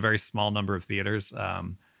 And it was in a very small number of theaters.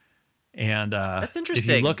 That's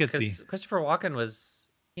interesting. If you look at Christopher Walken was,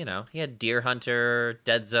 he had Deer Hunter,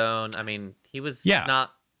 Dead Zone. I mean, he was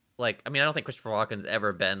not like, I don't think Christopher Walken's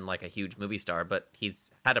ever been like a huge movie star, but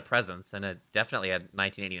he's had a presence, and it definitely had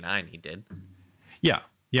 1989 he did. Yeah.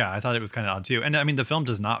 Yeah, I thought it was kind of odd too. And I mean, the film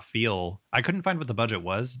does not feel, I couldn't find what the budget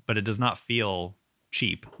was, but it does not feel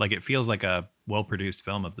cheap. Like it feels like a well-produced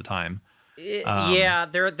film of the time. Yeah,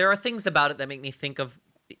 there are things about it that make me think of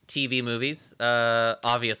TV movies.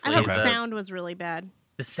 Obviously, I thought the sound was really bad.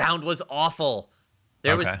 The sound was awful.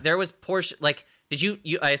 There was portion like. Did you?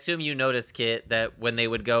 I assume you noticed, Kit, that when they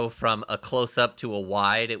would go from a close up to a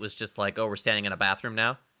wide, it was just like, oh, we're standing in a bathroom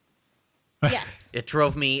now. Yes. It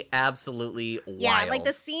drove me absolutely wild. Yeah, like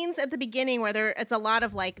the scenes at the beginning where it's a lot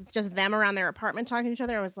of like just them around their apartment talking to each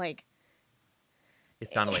other. I was like, it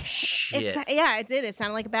sounded like shit. Yeah, it did. It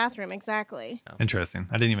sounded like a bathroom. Exactly. Interesting.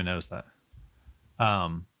 I didn't even notice that.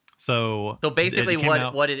 So basically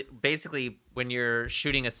basically when you're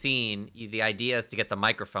shooting a scene, the idea is to get the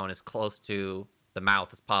microphone as close to the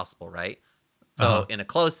mouth as possible, right? So in a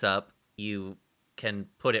close up, you can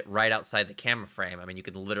put it right outside the camera frame. I mean, you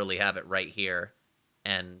could literally have it right here,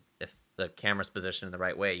 and if the camera's positioned in the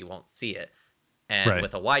right way, you won't see it. And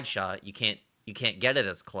with a wide shot, you can't get it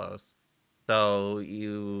as close. So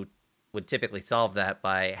you would typically solve that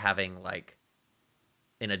by having, like,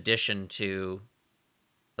 in addition to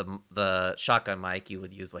the shotgun mic, you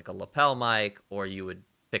would use like a lapel mic, or you would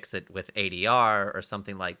fix it with ADR or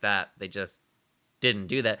something like that. They just didn't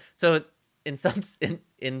do that. So in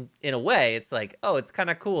a way, it's like, oh, it's kind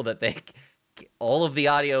of cool that all of the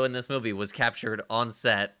audio in this movie was captured on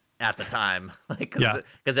set at the time. Like,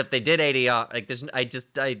 because if they did ADR, like,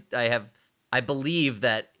 I believe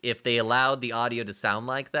that if they allowed the audio to sound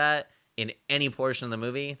like that in any portion of the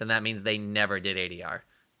movie, then that means they never did ADR.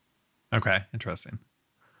 Okay, interesting.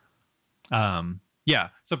 Yeah,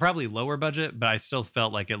 so probably lower budget, but I still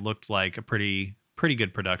felt like it looked like a pretty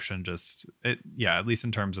good production. At least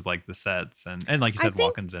in terms of like the sets and like you said,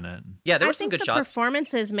 Walken's in it. Yeah, there were some good shots. The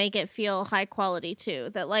performances make it feel high quality too.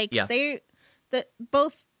 That like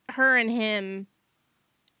both her and him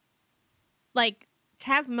like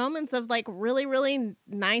have moments of like really, really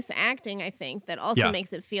nice acting, I think, that also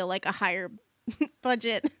makes it feel like a higher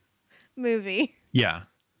budget movie. Yeah.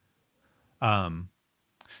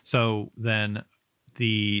 So then so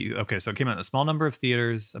it came out in a small number of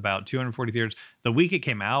theaters, about 240 theaters. The week it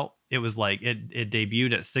came out, it was like it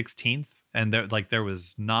debuted at 16th, and there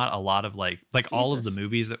was not a lot of like all of the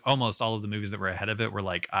movies almost all of the movies that were ahead of it were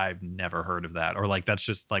like, I've never heard of that, or like that's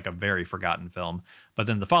just like a very forgotten film. But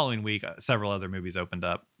then the following week, several other movies opened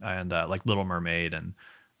up, and like Little Mermaid and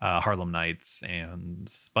Harlem Nights and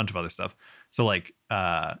a bunch of other stuff. So like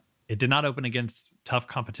it did not open against tough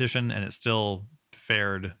competition, and it still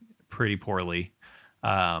fared pretty poorly.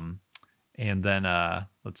 And then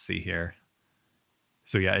let's see here.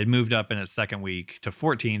 So yeah, it moved up in its second week to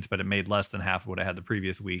 14th, but it made less than half of what it had the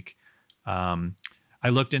previous week. I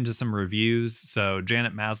looked into some reviews. So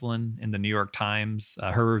Janet Maslin in the New York Times,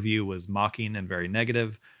 her review was mocking and very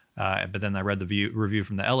negative. But then I read the review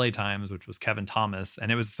from the LA Times, which was Kevin Thomas,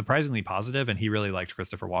 and it was surprisingly positive, and he really liked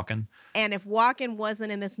Christopher Walken. And if Walken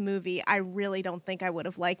wasn't in this movie, I really don't think I would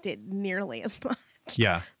have liked it nearly as much.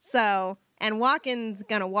 Yeah. So, and Walken's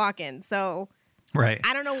gonna Walken, so right.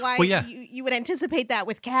 I don't know why you would anticipate that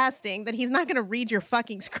with casting, that he's not gonna read your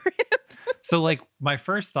fucking script. So like my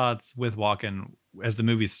first thoughts with Walken as the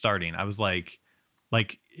movie's starting, I was like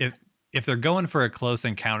if they're going for a Close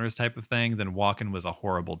Encounters type of thing, then Walken was a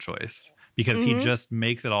horrible choice because he just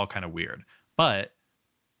makes it all kind of weird. But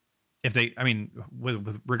if they, I mean,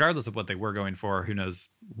 with regardless of what they were going for, who knows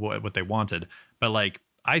what they wanted. But like,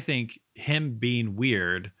 I think him being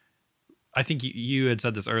weird, I think you had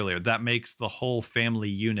said this earlier, that makes the whole family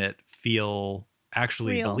unit feel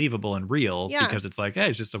actually believable and real, because it's like,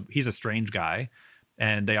 hey, he's a strange guy,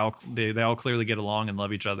 and they all clearly get along and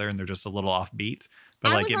love each other, and they're just a little offbeat.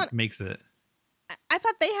 But like it makes it. I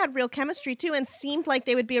thought they had real chemistry too, and seemed like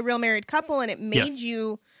they would be a real married couple. And it made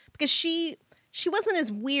you, because she wasn't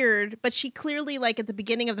as weird, but she clearly, like at the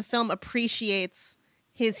beginning of the film, appreciates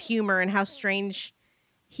his humor and how strange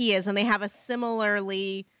he is. And they have a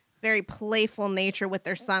similarly very playful nature with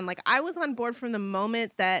their son. Like, I was on board from the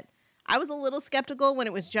moment that I was a little skeptical when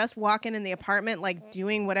it was just Walken in the apartment, like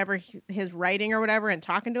doing whatever his writing or whatever and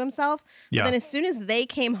talking to himself. But then as soon as they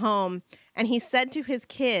came home and he said to his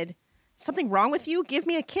kid, "Something wrong with you? Give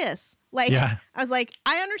me a kiss." Like, I was like,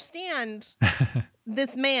 I understand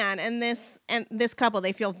this man and this couple.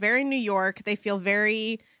 They feel very New York. They feel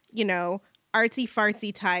very, artsy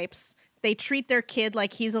fartsy types. They treat their kid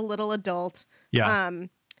like he's a little adult. Yeah.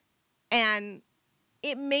 And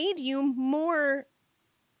it made you more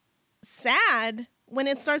sad when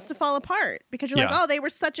it starts to fall apart, because you're like, oh, they were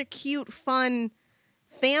such a cute, fun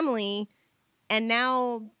family, and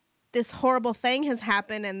now this horrible thing has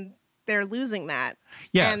happened and they're losing that.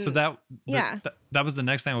 Yeah. And so that was the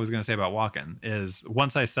next thing I was going to say about Walken, is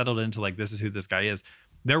once I settled into like, this is who this guy is,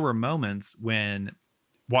 there were moments when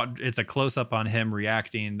it's a close up on him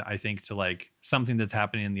reacting, I think, to like something that's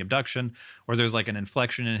happening in the abduction, or there's like an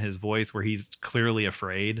inflection in his voice where he's clearly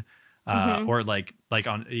afraid. Or like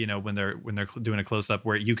on, when they're doing a close up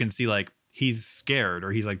where you can see like he's scared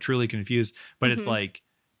or he's like truly confused, but it's like,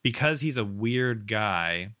 because he's a weird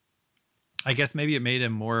guy, I guess maybe it made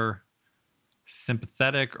him more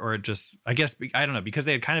sympathetic, or just, I guess, I don't know, because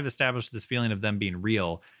they had kind of established this feeling of them being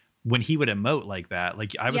real. When he would emote like that,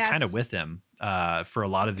 like I was kind of with him for a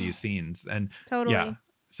lot of these scenes, and totally.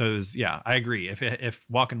 So it was, I agree. If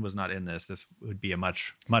Walken was not in this would be a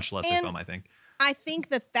much lesser film, I think. I think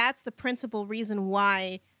that's the principal reason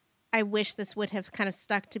why I wish this would have kind of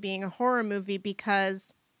stuck to being a horror movie,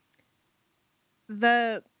 because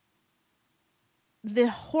the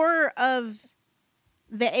horror of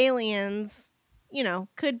the aliens,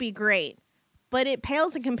 could be great, but it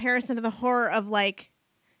pales in comparison to the horror of like,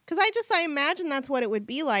 because I imagine that's what it would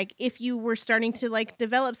be like if you were starting to like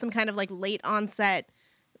develop some kind of like late onset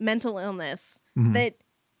mental illness, that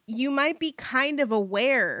you might be kind of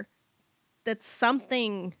aware that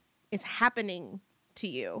something is happening to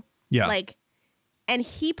you. Yeah. Like, and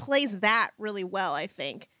he plays that really well, I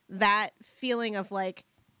think. That feeling of like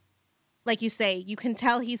you say, you can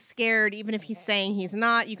tell he's scared, even if he's saying he's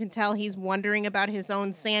not. You can tell he's wondering about his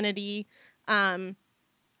own sanity. And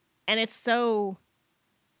it's so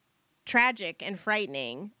tragic and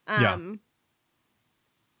frightening. And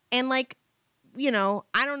like,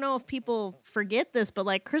 I don't know if people forget this, but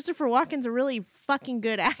like Christopher Walken's a really fucking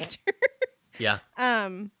good actor. Yeah.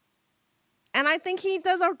 And I think he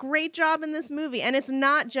does a great job in this movie. And it's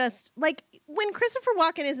not just like when Christopher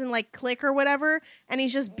Walken is in like Click or whatever, and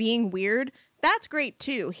he's just being weird. That's great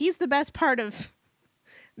too. He's the best part of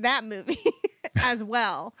that movie as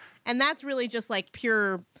well. And that's really just like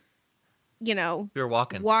pure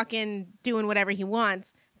Walken doing whatever he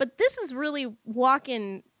wants. But this is really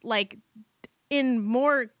Walken like in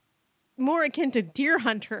more more akin to Deer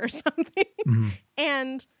Hunter or something. Mm-hmm.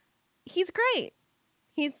 And he's great.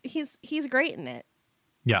 He's great in it.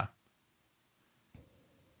 Yeah.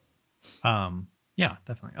 Yeah,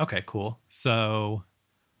 definitely. Okay, cool. So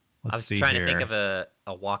let's see. I was trying here. to think of a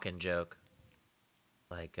walk-in joke.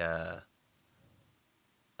 Like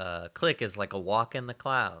Click is like a walk in the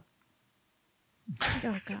clouds.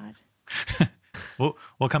 Oh God.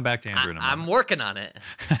 We'll come back to Andrew in a moment. I'm working on it.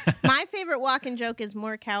 My favorite walk-in joke is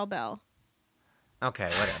more cowbell. Okay,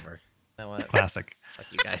 whatever. You know what? Classic.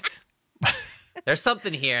 Fuck you guys. There's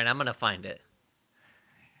something here, and I'm gonna find it.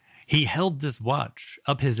 He held this watch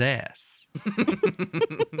up his ass.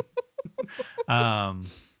 I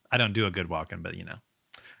don't do a good walk-in, but you know.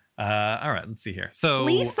 All right, let's see here. So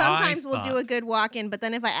Lee sometimes will do a good walk-in, but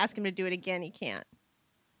then if I ask him to do it again, he can't.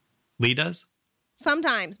 Lee does?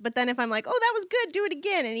 Sometimes, but then if I'm like, oh, that was good, do it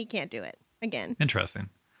again, and he can't do it again. Interesting.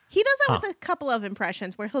 He does that with a couple of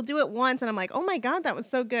impressions where he'll do it once, and I'm like, oh my God, that was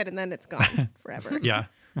so good, and then it's gone forever. Yeah.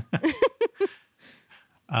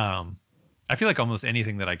 I feel like almost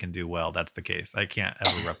anything that I can do well, that's the case. I can't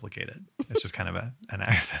ever replicate it. It's just kind of an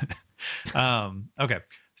accident. Okay.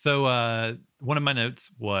 So one of my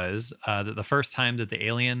notes was that the first time that the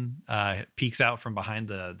alien peeks out from behind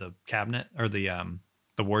the cabinet or the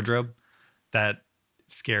wardrobe, that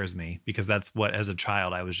scares me because that's what, as a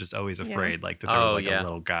child, I was just always afraid, like that there was a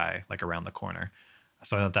little guy like around the corner.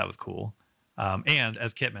 So I thought that was cool. And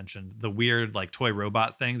as Kit mentioned, the weird like toy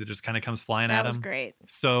robot thing that just kind of comes flying at him. That was great.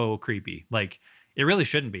 So creepy. Like it really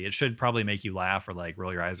shouldn't be. It should probably make you laugh or like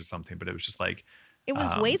roll your eyes or something. But it was just like it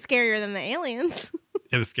was way scarier than the aliens.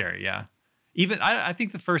 It was scary. Yeah. Even I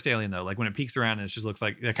think the first alien though, like when it peeks around and it just looks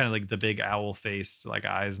like kind of like the big owl face, like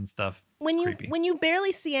eyes and stuff. When you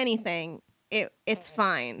barely see anything, it's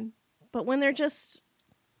fine. But when they're just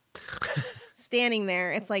standing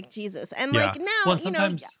there, it's like Jesus. And like now,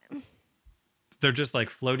 they're just like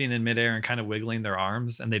floating in midair and kind of wiggling their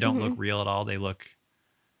arms, and they don't look real at all. They look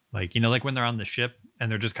like, like when they're on the ship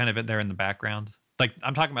and they're just kind of there in the background. Like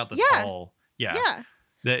I'm talking about the tall. Yeah.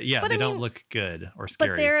 They don't look good or scary.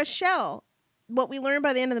 But they're a shell. What we learn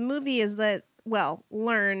by the end of the movie is that,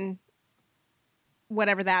 learn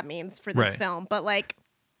whatever that means for this film. But like,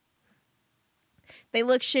 they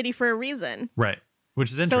look shitty for a reason. Right.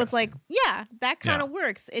 Which is interesting. So it's like, that kind of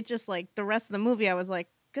works. It just like the rest of the movie, I was like,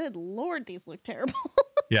 good Lord, these look terrible.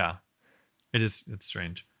 Yeah, it's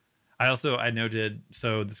strange. I noted,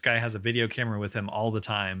 so this guy has a video camera with him all the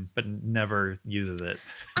time, but never uses it.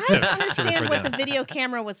 I don't understand what the video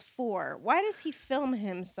camera was for. Why does he film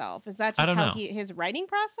himself? Is that just his writing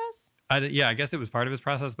process? I guess it was part of his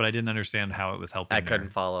process, but I didn't understand how it was helping. I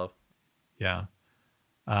couldn't follow. Yeah.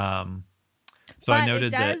 So but I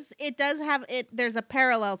noted it does have it. There's a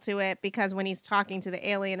parallel to it because when he's talking to the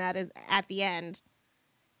alien at the end,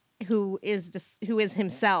 who is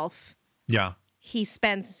himself. Yeah. He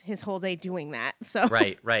spends his whole day doing that. So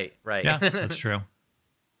right. Yeah, that's true.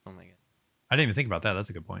 Oh my God. I didn't even think about that. That's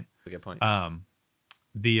a good point. That's a good point.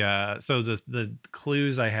 So the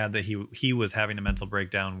clues I had that he was having a mental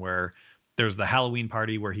breakdown where there's the Halloween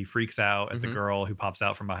party where he freaks out at the girl who pops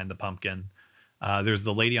out from behind the pumpkin. There's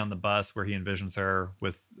the lady on the bus where he envisions her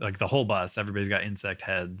with like the whole bus. Everybody's got insect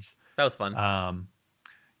heads. That was fun.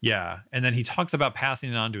 Yeah. And then he talks about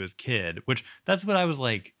passing it on to his kid, which that's what I was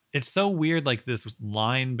like. It's so weird. Like this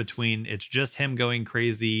line between it's just him going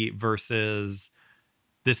crazy versus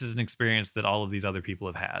this is an experience that all of these other people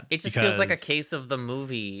have had. It just feels like a case of the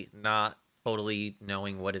movie not totally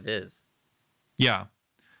knowing what it is. Yeah.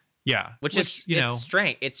 Yeah. Which is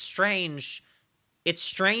strange. It's strange. It's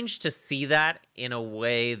strange to see that in a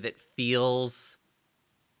way that feels,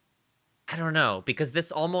 I don't know, because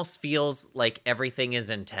this almost feels like everything is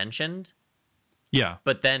intentioned. Yeah.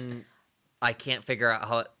 But then I can't figure out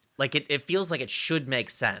how, like it feels like it should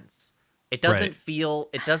make sense. It doesn't feel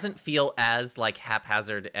as like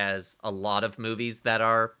haphazard as a lot of movies that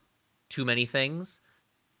are too many things.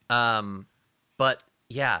 But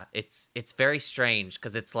yeah, it's very strange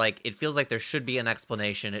because it's like it feels like there should be an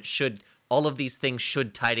explanation. All of these things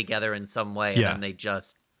should tie together in some way, and then they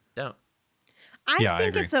just don't. I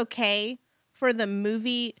think it's okay for the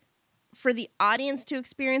movie, for the audience to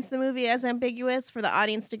experience the movie as ambiguous, for the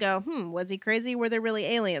audience to go, was he crazy? Were there really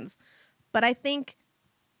aliens? But I think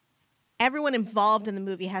everyone involved in the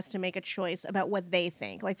movie has to make a choice about what they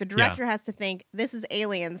think. Like the director has to think, this is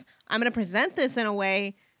aliens. I'm going to present this in a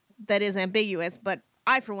way that is ambiguous, but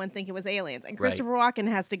I, for one, think it was aliens. And Christopher Walken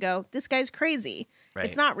has to go, this guy's crazy. Right.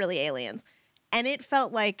 It's not really aliens. And it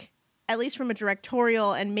felt like, at least from a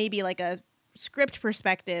directorial and maybe like a script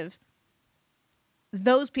perspective,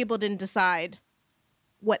 those people didn't decide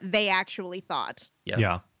what they actually thought.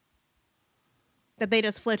 Yeah. that they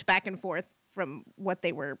just flipped back and forth from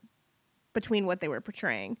between what they were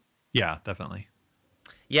portraying. Yeah, definitely.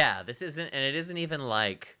 Yeah, this isn't, and it isn't even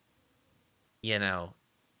like, you know,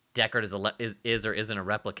 Deckard is or isn't a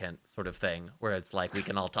replicant sort of thing, where it's like we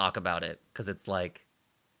can all talk about it, because it's like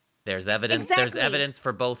there's evidence. Exactly. There's evidence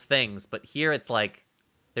for both things, but here it's like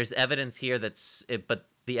there's evidence here but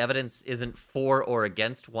the evidence isn't for or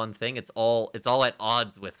against one thing. It's all at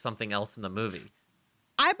odds with something else in the movie.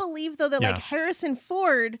 I believe though that like Harrison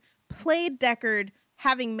Ford played Deckard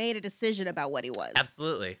having made a decision about what he was.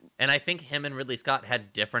 Absolutely. And I think him and Ridley Scott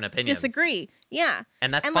had different opinions. Disagree. Yeah.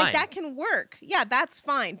 And that's fine. And like that can work. Yeah, that's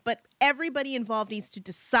fine. But everybody involved needs to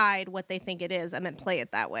decide what they think it is and then play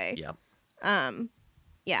it that way. Yep.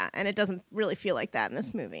 Yeah, and it doesn't really feel like that in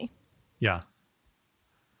this movie. Yeah.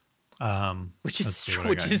 Which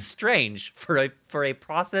is strange for a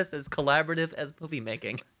process as collaborative as movie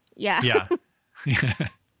making. Yeah. Yeah.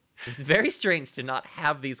 It's very strange to not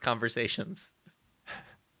have these conversations.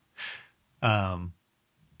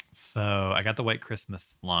 So I got the White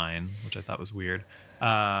Christmas line, which I thought was weird.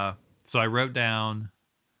 So I wrote down,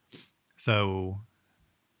 so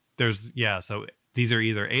these are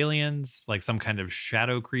either aliens, like some kind of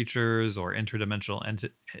shadow creatures, or interdimensional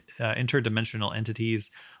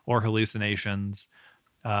entities, or hallucinations.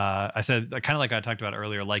 I said, kind of like I talked about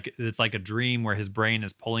earlier, like it's like a dream where his brain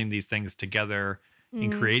is pulling these things together in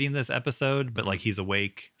creating this episode, but like he's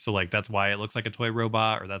awake. So like that's why it looks like a toy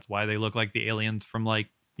robot, or that's why they look like the aliens from like,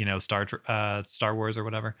 you know, Star Wars or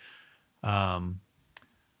whatever.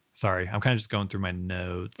 Sorry, I'm kind of just going through my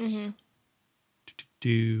notes.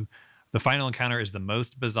 The final encounter is the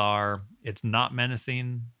most bizarre. It's not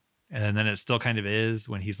menacing, and then it still kind of is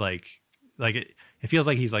when he's like it feels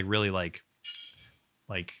like he's like really like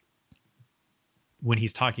when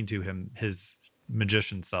he's talking to his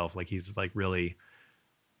magician self, like he's like really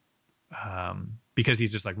because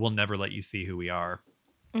he's just like, we'll never let you see who we are,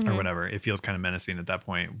 or whatever. It feels kind of menacing at that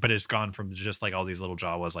point, but it's gone from just like all these little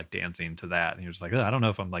Jawas like dancing to that, and you're just like, I don't know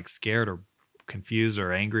if I'm like scared or confused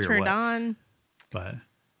or angry or what. On. But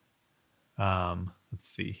let's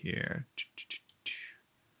see here.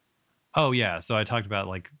 Oh yeah, so I talked about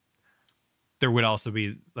like there would also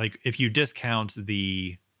be like, if you discount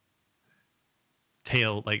the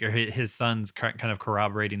tale, like, or his son's kind of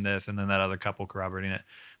corroborating this, and then that other couple corroborating it,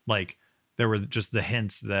 like there were just the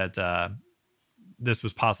hints that this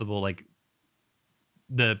was possible, like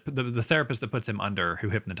the therapist that puts him under, who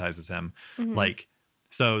hypnotizes him, like,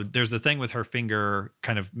 so there's the thing with her finger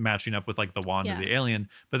kind of matching up with like the wand of the alien,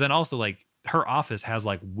 but then also like her office has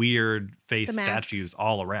like weird face statues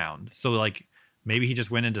all around. So like maybe he just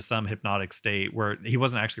went into some hypnotic state where he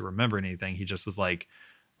wasn't actually remembering anything. He just was like,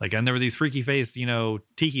 and there were these freaky faced, you know,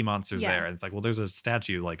 tiki monsters there. And it's like, well, there's a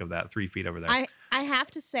statue like of that 3 feet over there. I have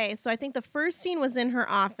to say, so I think the first scene was in her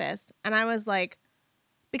office, and I was like,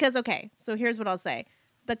 because, okay, so here's what I'll say.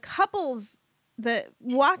 The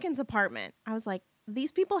Watkins apartment, I was like,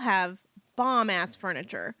 these people have bomb-ass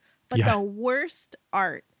furniture, but the worst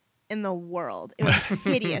art in the world. It was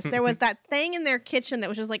hideous. There was that thing in their kitchen that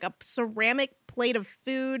was just like a ceramic plate of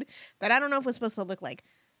food that I don't know if it was supposed to look like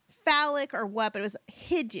phallic or what, but it was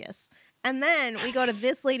hideous. And then we go to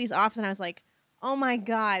this lady's office, and I was like, oh my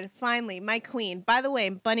God, finally, my queen. By the way,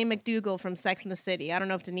 Bunny McDougal from Sex and the City. I don't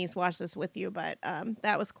know if Denise watched this with you, but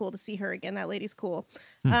that was cool to see her again. That lady's cool.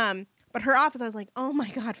 But her office, I was like, oh my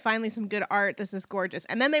God, finally some good art. This is gorgeous.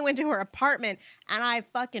 And then they went to her apartment, and I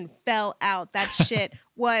fucking fell out. That shit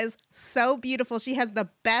was so beautiful. She has the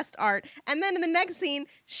best art. And then in the next scene,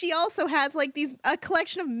 she also has like a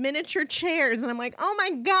collection of miniature chairs. And I'm like, oh my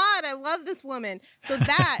God, I love this woman. So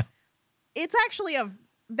it's actually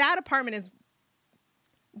that apartment is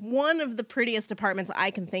one of the prettiest apartments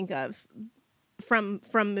I can think of from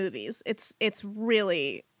movies. It's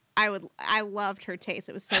really... I loved her taste.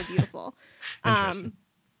 It was so beautiful.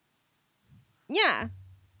 Yeah.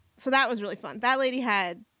 So that was really fun. That lady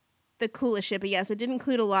had the coolest shit, but yes, it did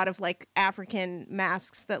include a lot of like African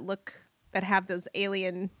masks that have those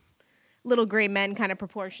alien little gray men kind of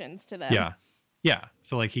proportions to them. Yeah. Yeah.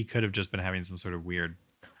 So like he could have just been having some sort of weird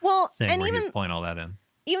thing and where he's pulling all that in.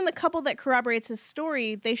 Even the couple that corroborates his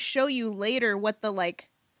story, they show you later what the like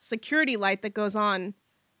security light that goes on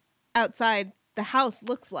outside the house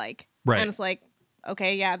looks like. Right. And it's like,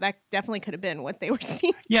 okay, yeah, that definitely could have been what they were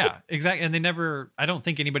seeing. Yeah, exactly. And I don't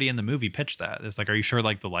think anybody in the movie pitched that. It's like, are you sure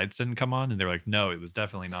like the lights didn't come on? And they're like, no, it was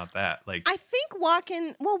definitely not that. Like, I think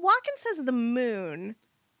Walken says the moon,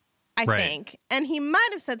 I think. And he might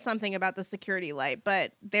have said something about the security light,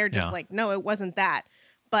 but they're just like, no, it wasn't that.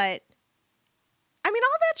 But I mean,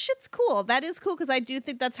 all that shit's cool. That is cool because I do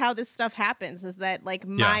think that's how this stuff happens. Is that like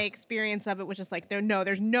my experience of it was just like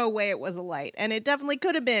there's no way it was a light, and it definitely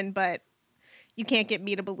could have been, but you can't get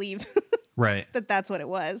me to believe right that that's what it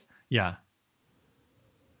was. Yeah.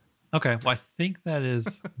 Okay. Well, I think that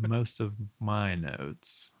is most of my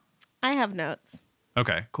notes. I have notes.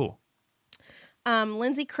 Okay. Cool.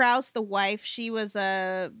 Lindsay Krause, the wife, she was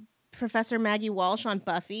Professor Maggie Walsh on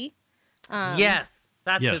Buffy. Yes,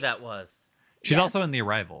 that's who that was. She's also in The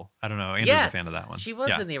Arrival. I don't know. Andrew's a fan of that one. She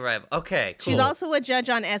was in The Arrival. Okay, cool. She's also a judge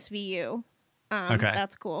on SVU. Okay.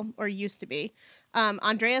 That's cool, or used to be.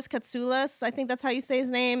 Andreas Katsoulas, I think that's how you say his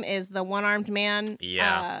name, is the one-armed man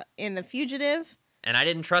in The Fugitive. And I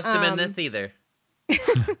didn't trust him in this either.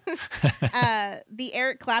 The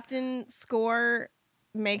Eric Clapton score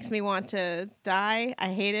makes me want to die. I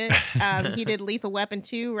hate it. He did Lethal Weapon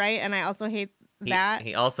 2, right? And I also hate that.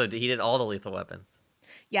 He did all the Lethal Weapons.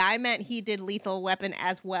 Yeah, I meant he did Lethal Weapon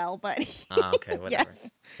as well, but okay, whatever.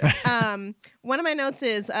 Yes. One of my notes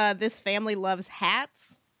is this family loves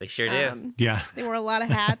hats. They sure do. Yeah. They wore a lot of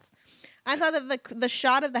hats. I thought that the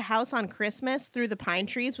shot of the house on Christmas through the pine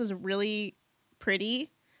trees was really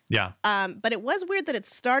pretty. Yeah. But it was weird that it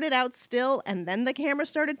started out still and then the camera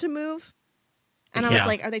started to move. And I was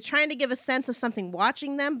like, are they trying to give a sense of something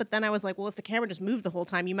watching them? But then I was like, well, if the camera just moved the whole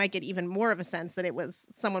time, you might get even more of a sense that it was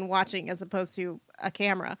someone watching as opposed to a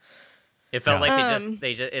camera. It felt like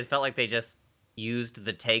it felt like they just used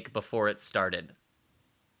the take before it started.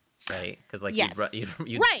 Right? Because like yes. you'd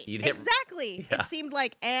hit, exactly. Yeah. It seemed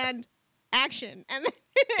like and action, and then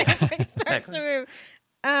it starts to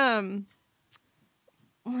move.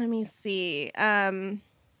 Let me see.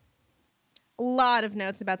 A lot of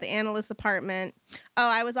notes about the analyst's apartment. Oh,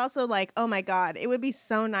 I was also like, oh my God, it would be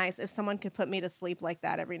so nice if someone could put me to sleep like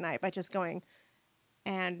that every night by just going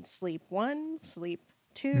and sleep 1, sleep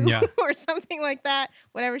 2, or something like that.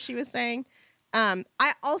 Whatever she was saying.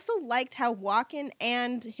 I also liked how Walken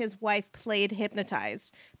and his wife played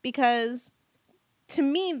hypnotized, because to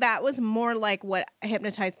me that was more like what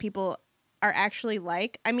hypnotized people are actually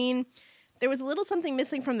like. I mean, there was a little something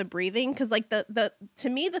missing from the breathing, because like the to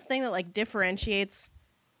me the thing that like differentiates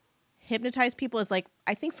hypnotized people is like,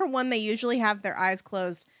 I think for one, they usually have their eyes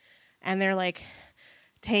closed and they're like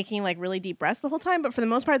taking like really deep breaths the whole time, but for the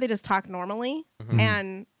most part they just talk normally. Mm-hmm.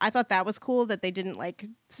 And I thought that was cool that they didn't like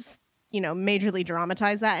majorly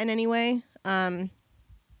dramatize that in any way. I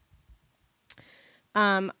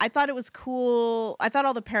thought it was cool. I thought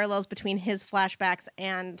all the parallels between his flashbacks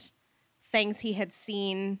and things he had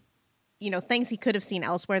seen, things he could have seen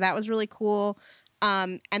elsewhere, that was really cool.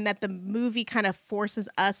 And that the movie kind of forces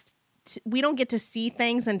us we don't get to see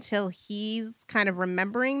things until he's kind of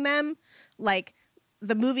remembering them. Like,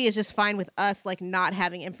 the movie is just fine with us, like, not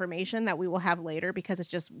having information that we will have later, because it's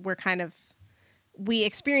just, we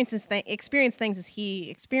experience things as he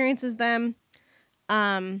experiences them.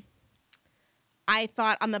 I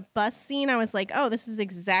thought on the bus scene, I was like, oh, this is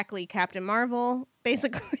exactly Captain Marvel,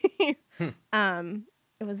 basically.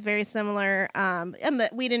 It was very similar. And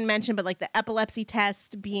we didn't mention, but like the epilepsy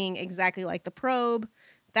test being exactly like the probe.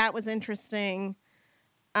 That was interesting.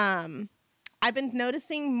 I've been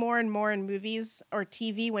noticing more and more in movies or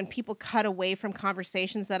TV when people cut away from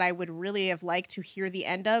conversations that I would really have liked to hear the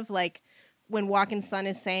end of. Like when Walken's son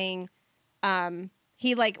is saying,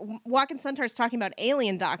 Walken's son starts talking about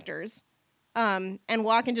alien doctors. And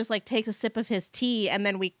Walken just like takes a sip of his tea, and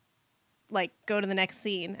then we like go to the next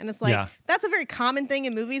scene. And it's like, that's a very common thing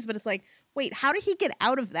in movies, but it's like, wait, how did he get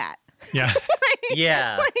out of that? Yeah.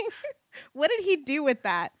 What did he do with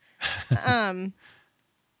that?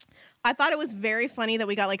 I thought it was very funny that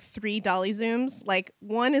we got like 3 dolly zooms. Like,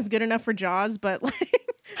 one is good enough for Jaws, but like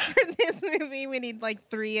for this movie, we need like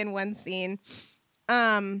 3 in one scene.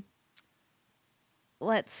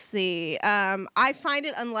 Let's see. I find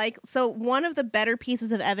it unlikely. So one of the better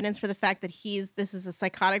pieces of evidence for the fact that this is a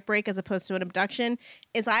psychotic break as opposed to an abduction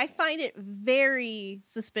is I find it very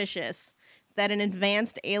suspicious that an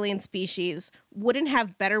advanced alien species wouldn't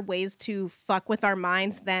have better ways to fuck with our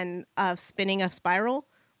minds than spinning a spiral.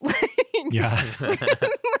 Yeah.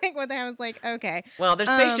 Like what the hell was like, okay. Well, their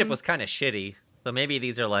spaceship was kind of shitty. So maybe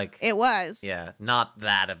these are like... It was. Yeah, not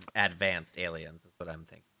that advanced aliens is what I'm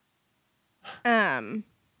thinking.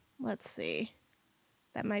 Let's see.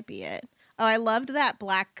 That might be it. Oh, I loved that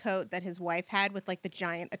black coat that his wife had with like the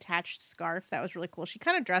giant attached scarf. That was really cool. She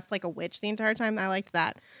kind of dressed like a witch the entire time. I liked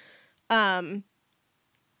that. The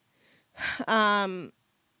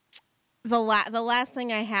last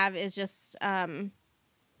thing I have is just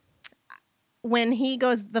when he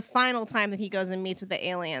goes, the final time that he goes and meets with the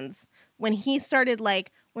aliens, when he started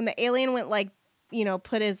like, when the alien went like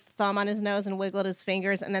put his thumb on his nose and wiggled his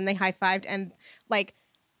fingers, and then they high-fived. And like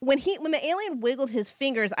when the alien wiggled his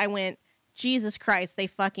fingers, I went, Jesus Christ, they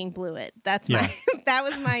fucking blew it. That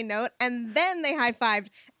was my note. And then they high-fived,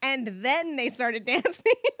 and then they started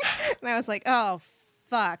dancing. And I was like, oh,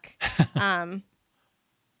 fuck.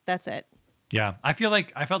 That's it. Yeah, I feel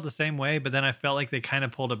like I felt the same way, but then I felt like they kind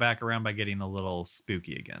of pulled it back around by getting a little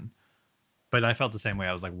spooky again. But I felt the same way.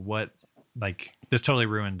 I was like, what? Like, this totally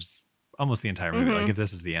ruins almost the entire movie. Like, if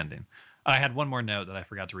this is the ending. I had one more note that I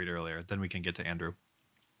forgot to read earlier. Then we can get to Andrew,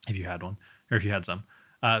 if you had one, or if you had some.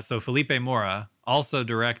 So Felipe Mora also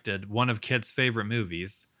directed one of Kit's favorite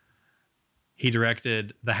movies. He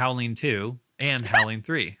directed The Howling 2 and Howling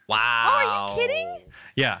 3. Wow. Oh, are you kidding?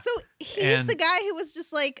 Yeah. So he's the guy who was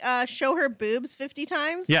just like, show her boobs 50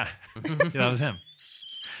 times? Yeah. That was him.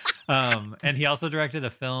 And he also directed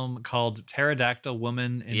a film called Pterodactyl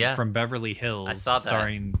Woman from Beverly Hills. I saw that.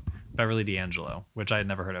 Starring Beverly D'Angelo, which I had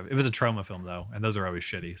never heard of. It was a trauma film, though, and those are always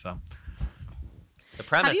shitty. So the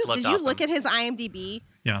premise looked awesome. Did you look at his IMDb?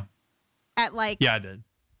 Yeah. Yeah, I did.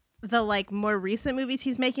 The like more recent movies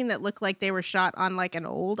he's making that look like they were shot on like an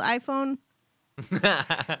old iPhone.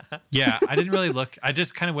 Yeah, I didn't really look. I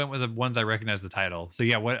just kind of went with the ones I recognized the title. So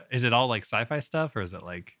yeah, what is it all like sci-fi stuff or is it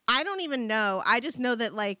like? I don't even know. I just know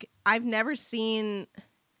that like I've never seen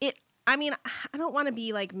it. I mean, I don't want to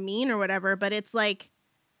be like mean or whatever, but it's like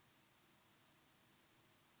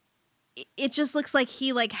it just looks like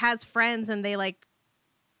he like has friends and they like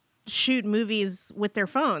shoot movies with their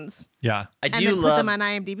phones. Yeah, and then put them on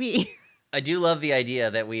IMDb. I do love the idea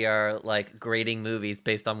that we are like grading movies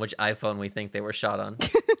based on which iPhone we think they were shot on.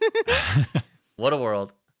 What a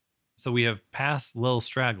world. So we have passed Lil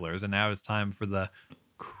Stragglers and now it's time for the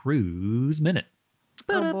Cruise Minute.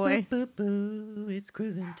 Oh boy. It's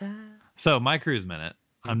cruising time. So my Cruise Minute,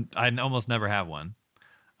 I almost never have one.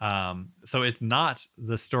 So it's not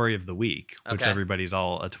the story of the week, which everybody's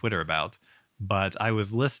all a Twitter about, but I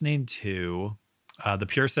was listening to the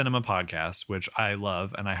Pure Cinema podcast, which I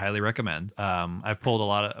love and I highly recommend. I've pulled a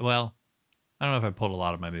lot of, well, I don't know if I pulled a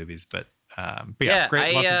lot of my movies, but yeah,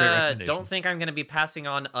 great, lots of great recommendations. Don't think I'm going to be passing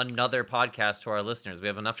on another podcast to our listeners. We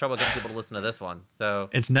have enough trouble getting people to listen to this one.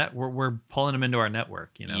 So it's we're pulling them into our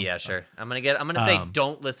network, you know? Yeah, sure. I'm going to say,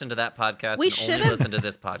 don't listen to that podcast. Only listen to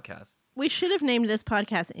this podcast. We should have named this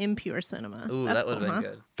podcast Impure Cinema. Ooh, that would have been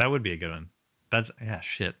good. That would be a good one. That's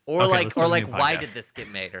shit. Or why did this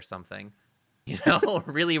get made or something? You know,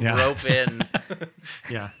 really rope in.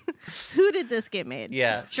 Yeah. Who did this get made?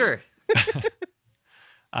 Yeah, sure.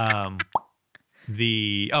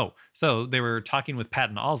 So they were talking with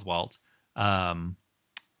Patton Oswalt.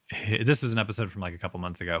 This was an episode from like a couple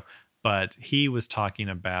months ago, but he was talking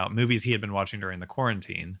about movies he had been watching during the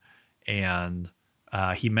quarantine, and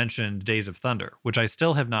he mentioned Days of Thunder, which I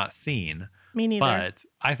still have not seen. Me neither. But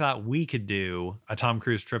I thought we could do a Tom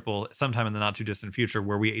Cruise triple sometime in the not too distant future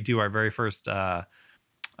where we do our very first what's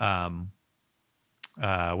our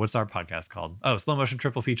podcast called? Oh, Slow Motion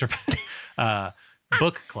Triple Feature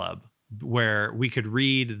book club, where we could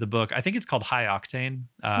read the book. I think it's called High Octane.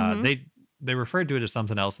 They referred to it as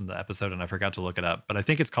something else in the episode and I forgot to look it up, but I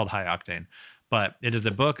think it's called High Octane. But it is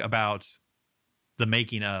a book about the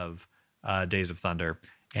making of Days of Thunder.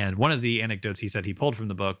 And one of the anecdotes he said he pulled from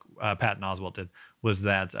the book, Patton Oswalt did, was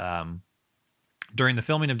that during the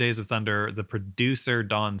filming of Days of Thunder, the producer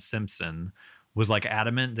Don Simpson was like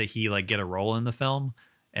adamant that he like get a role in the film,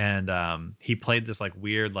 and he played this like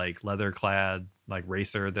weird like leather clad like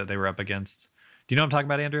racer that they were up against. Do you know what I'm talking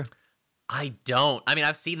about, Andrew? I don't. I mean,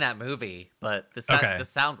 I've seen that movie, but this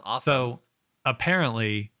sounds awesome. So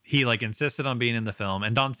apparently he like insisted on being in the film,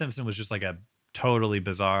 and Don Simpson was just like a totally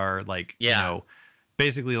bizarre like you know.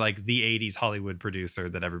 Basically like the 80s Hollywood producer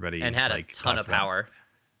that everybody and had like, a ton of power.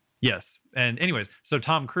 Yes. And anyways, so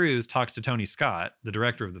Tom Cruise talked to Tony Scott, the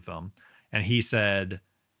director of the film, and he said,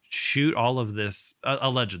 shoot all of this,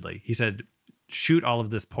 allegedly, he said, shoot all of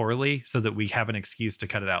this poorly so that we have an excuse to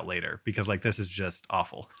cut it out later because like this is just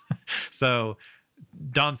awful. So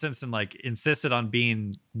Don Simpson like insisted on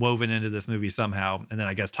being woven into this movie somehow. And then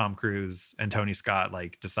I guess Tom Cruise and Tony Scott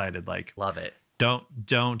like decided like, love it.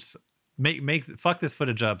 Don't fuck this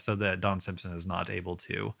footage up so that Don Simpson is not able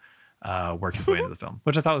to work his way into the film,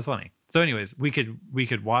 which I thought was funny. So anyways, we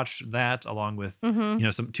could watch that along with you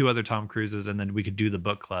know some two other Tom Cruises, and then we could do the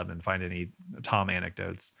book club and find any Tom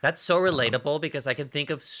anecdotes. That's so relatable because I can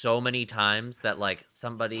think of so many times that like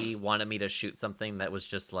somebody wanted me to shoot something that was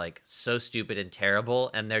just like so stupid and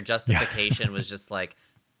terrible, and their justification was just like,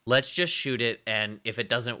 let's just shoot it, and if it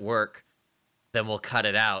doesn't work, then we'll cut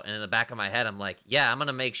it out. And in the back of my head, I'm like, yeah, I'm going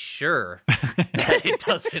to make sure that it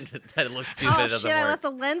looks stupid. Oh, it doesn't shit, work. I left the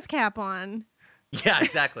lens cap on. Yeah,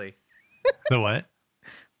 exactly. The what?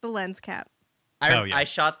 The lens cap. I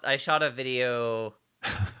shot a video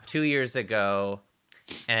 2 years ago,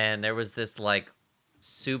 and there was this like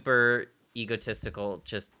super egotistical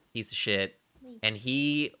just piece of shit, and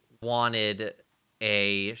he wanted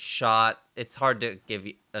a shot. It's hard to give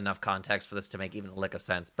you enough context for this to make even a lick of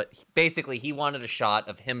sense, but basically he wanted a shot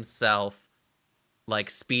of himself like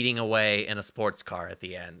speeding away in a sports car at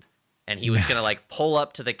the end, and he was gonna like pull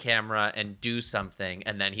up to the camera and do something,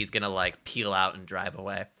 and then he's gonna like peel out and drive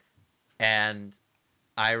away. And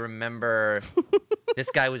I remember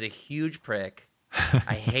this guy was a huge prick.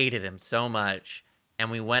 I hated him so much.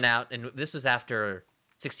 And we went out, and this was after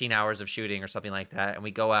 16 hours of shooting or something like that. And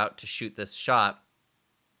we go out to shoot this shot,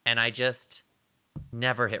 and I just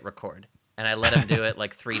never hit record. And I let him do it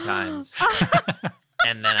like 3 times.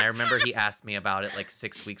 And then I remember he asked me about it like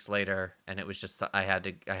 6 weeks later, and it was just I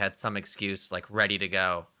had some excuse like ready to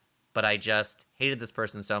go. But I just hated this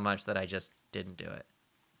person so much that I just didn't do it.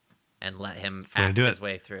 And let him act his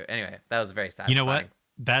way through. Anyway, that was very satisfying. You know what?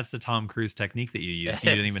 That's the Tom Cruise technique that you used. You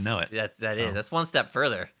didn't even know it. That's one step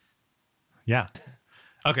further. Yeah.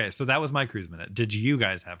 Okay, so that was my cruise minute. Did you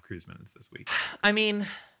guys have cruise minutes this week? I mean,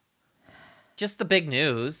 just the big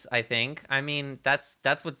news, I think. I mean, that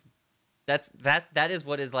is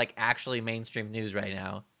what is like actually mainstream news right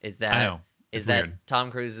now. Is that weird. Tom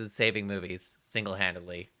Cruise is saving movies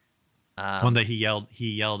single-handedly. One that he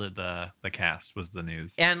yelled at the cast was the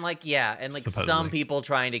news. And like supposedly. Some people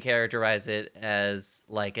trying to characterize it as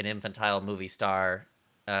like an infantile movie star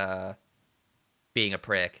being a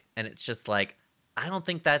prick, and it's just like, I don't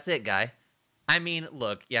think that's it, guy. I mean,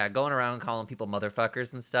 look, going around calling people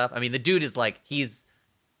motherfuckers and stuff. I mean, the dude is like he's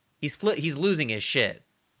losing his shit.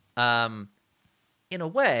 In a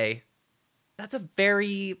way, that's a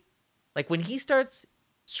very like when he starts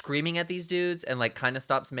screaming at these dudes and like kind of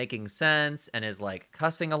stops making sense and is like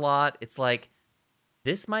cussing a lot, it's like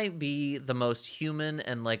this might be the most human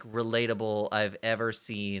and like relatable I've ever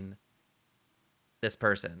seen this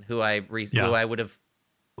person who I would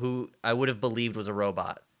have believed was a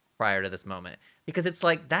robot prior to this moment, because it's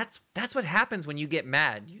like that's what happens when you get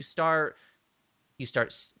mad. You start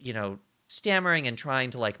stammering and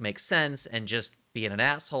trying to like make sense and just being an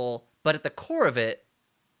asshole, but at the core of it,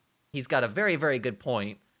 he's got a very, very good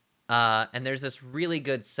point. And there's this really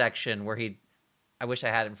good section where I wish I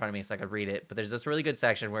had it in front of me so I could read it, but there's this really good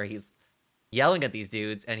section where he's yelling at these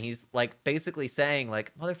dudes and he's like basically saying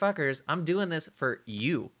like, motherfuckers, I'm doing this for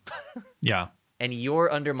you. Yeah. And you're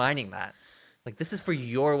undermining that. Like, this is for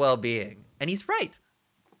your well-being. And he's right.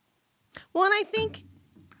 Well, and I think...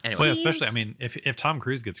 Anyway. Well, especially, I mean, if Tom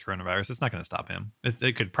Cruise gets coronavirus, it's not going to stop him.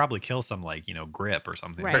 It could probably kill some, like, grip or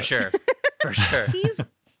something. Right. For sure. For sure.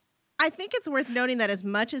 I think it's worth noting that as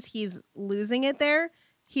much as he's losing it there,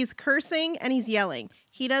 he's cursing and he's yelling.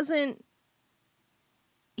 He doesn't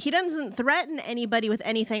threaten anybody with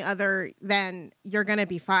anything other than you're going to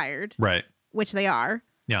be fired. Right. Which they are.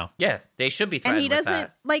 Yeah. Yeah, they should be threatened with that. And he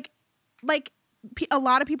doesn't, like, a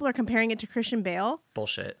lot of people are comparing it to Christian Bale.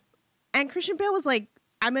 Bullshit. And Christian Bale was like,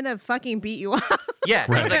 I'm going to fucking beat you up. Yeah,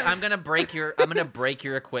 right. He's like, I'm going to break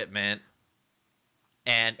your equipment.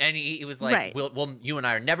 And he was like, right. We'll you and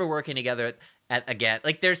I are never working together again.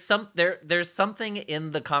 Like there's something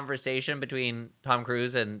in the conversation between Tom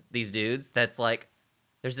Cruise and these dudes that's like,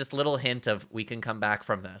 there's this little hint of we can come back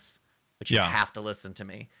from this, but you have to listen to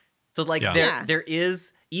me. So like there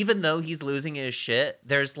is, even though he's losing his shit,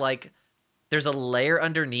 there's a layer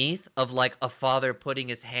underneath of like a father putting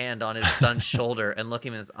his hand on his son's shoulder and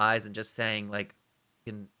looking in his eyes and just saying like,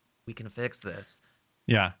 we can fix this.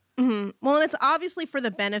 Yeah. Mm-hmm. Well, and it's obviously for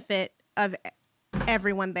the benefit of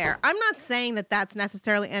everyone there. I'm not saying that that's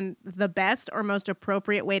necessarily the best or most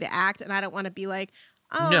appropriate way to act. And I don't want to be like,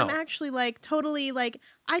 oh, no. I'm actually like totally like,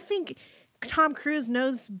 I think Tom Cruise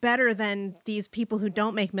knows better than these people who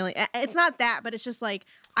don't make millions. It's not that, but it's just like,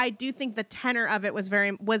 I do think the tenor of it was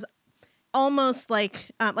almost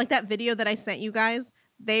like that video that I sent you guys.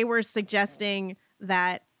 They were suggesting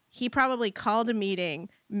that he probably called a meeting,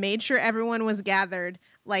 made sure everyone was gathered,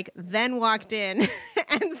 like then walked in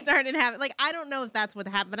and started having, like, I don't know if that's what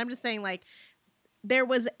happened, but I'm just saying like there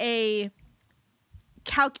was I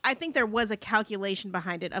think there was a calculation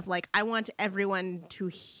behind it of like, I want everyone to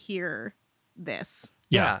hear this.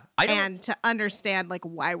 Yeah. And to understand like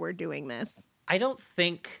why we're doing this. I don't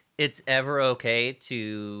think it's ever okay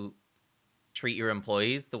to treat your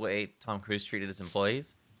employees the way Tom Cruise treated his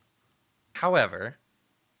employees. However,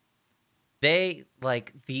 they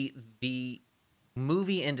like the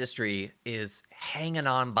movie industry is hanging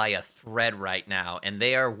on by a thread right now, and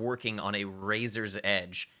they are working on a razor's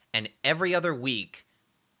edge. And every other week,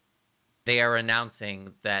 they are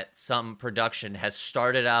announcing that some production has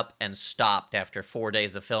started up and stopped after 4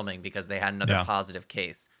 days of filming because they had another positive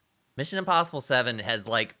case. Mission Impossible 7 has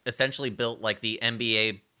like essentially built like the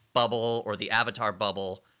NBA bubble or the Avatar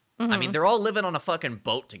bubble. I mean, they're all living on a fucking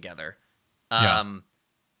boat together.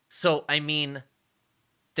 So, I mean,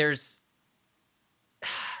 there's,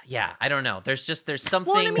 I don't know. There's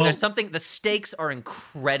something, there's something, the stakes are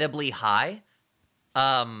incredibly high.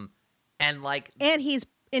 And he's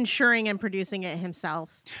insuring and producing it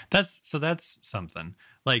himself. That's something.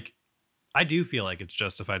 Like, I do feel like it's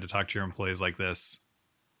justified to talk to your employees like this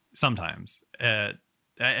sometimes. And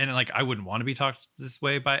like, I wouldn't want to be talked this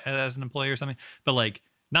way as an employee or something, but like,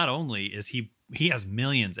 not only is he has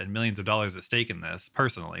millions and millions of dollars at stake in this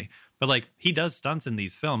personally, but like he does stunts in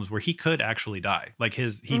these films where he could actually die. Like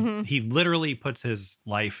he literally puts his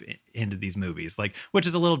life into these movies, like, which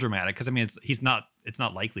is a little dramatic because I mean it's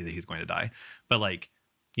not likely that he's going to die, but like,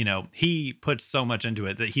 you know, he puts so much into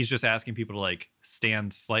it that he's just asking people to like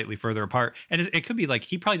stand slightly further apart. And it could be like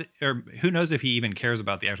he probably, or who knows if he even cares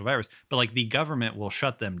about the actual virus, but like the government will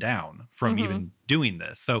shut them down from even doing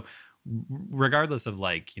this. So regardless of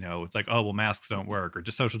like, you know, it's like, oh, well, masks don't work or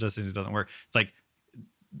just social distancing doesn't work. It's like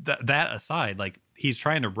that aside, like he's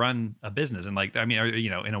trying to run a business and like, I mean, you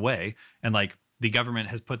know, in a way, and like the government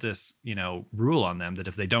has put this, you know, rule on them that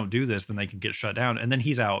if they don't do this, then they can get shut down. And then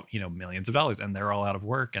he's out, you know, millions of dollars and they're all out of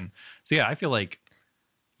work. And so, yeah, I feel like,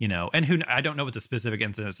 you know, and I don't know what the specific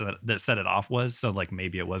incident that set it off was. So like,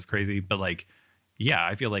 maybe it was crazy, but like, yeah,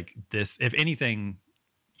 I feel like this, if anything,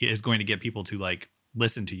 is going to get people to like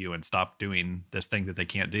listen to you and stop doing this thing that they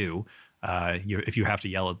can't do. If you have to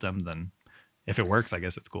yell at them, then if it works, I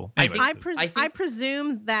guess it's cool. Anyways, I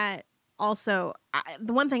presume that also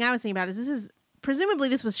the one thing I was thinking about is presumably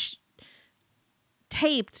this was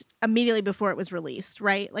taped immediately before it was released,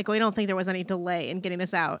 right? Like we don't think there was any delay in getting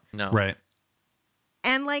this out. No. Right.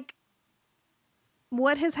 And like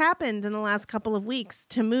what has happened in the last couple of weeks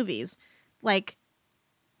to movies, like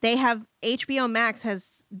they have HBO Max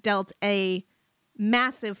has dealt a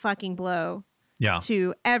massive fucking blow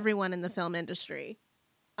to everyone in the film industry.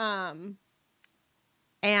 And,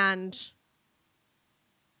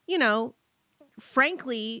 you know,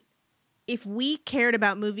 frankly, if we cared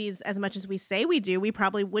about movies as much as we say we do, we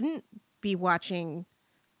probably wouldn't be watching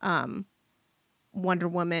Wonder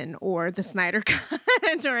Woman or the Snyder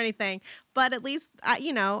Cut or anything. But at least,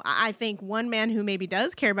 you know, I think one man who maybe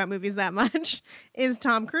does care about movies that much is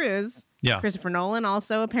Tom Cruise. Yeah. Christopher Nolan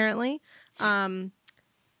also, apparently. And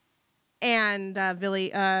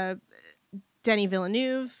Denis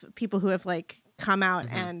Villeneuve, people who have like come out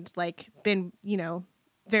and like been, you know,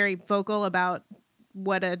 very vocal about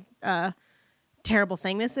what a terrible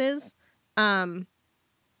thing this is. And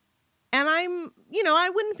I'm, you know, I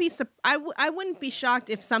wouldn't be shocked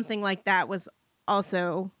if something like that was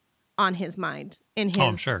also on his mind in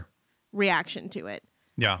his reaction to it.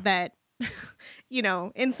 Yeah. That, you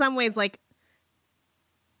know, in some ways, like,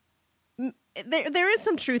 there is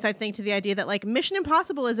some truth, I think, to the idea that like Mission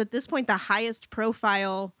Impossible is at this point the highest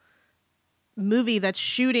profile movie that's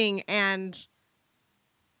shooting and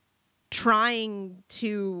trying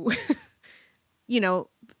to, you know,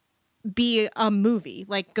 be a movie,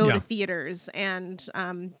 like go to theaters and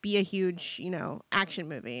be a huge, you know, action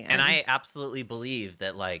movie. And I absolutely believe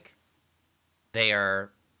that like they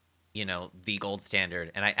are, you know, the gold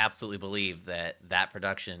standard. And I absolutely believe that that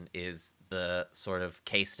production is the sort of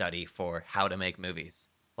case study for how to make movies.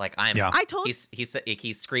 Like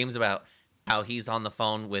he screams about how he's on the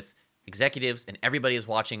phone with executives and everybody is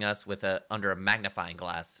watching us with under a magnifying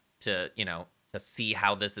glass to, you know, to see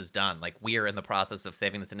how this is done. Like we are in the process of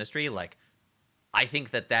saving this industry. Like I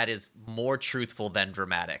think that is more truthful than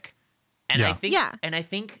dramatic. And I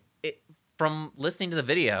think from listening to the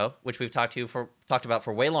video, which we've talked about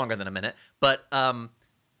for way longer than a minute, but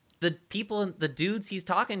the people and the dudes he's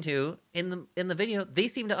talking to in the video, they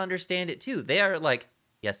seem to understand it too. They are like,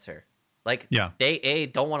 yes, sir. Like they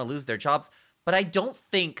don't want to lose their jobs, but I don't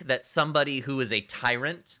think that somebody who is a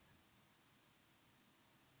tyrant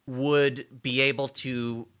would be able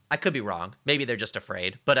to, I could be wrong. Maybe they're just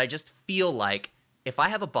afraid, but I just feel like if I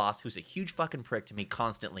have a boss who's a huge fucking prick to me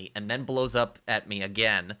constantly and then blows up at me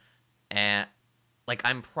again, and like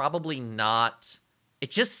I'm probably not.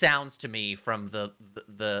 It just sounds to me from the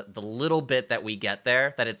little bit that we get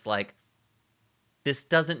there that it's like this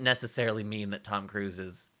doesn't necessarily mean that Tom Cruise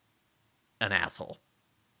is an asshole.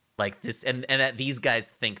 Like this, and that these guys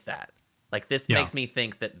think that. Like this makes me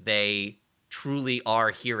think that they truly are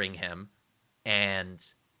hearing him and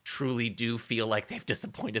truly do feel like they've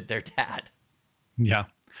disappointed their dad. Yeah.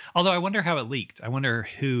 Although I wonder how it leaked. I wonder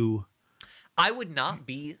who. I would not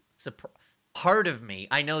be part of me,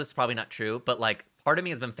 I know this is probably not true, but like part of me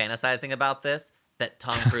has been fantasizing about this, that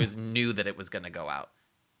Tom Cruise knew that it was going to go out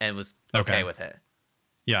and was okay with it.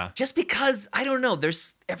 Yeah. Just because, I don't know,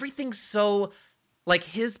 there's everything so, like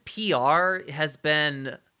his PR has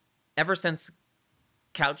been, ever since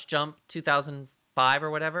Couch Jump 2005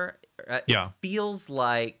 or whatever, it feels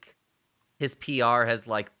like his PR has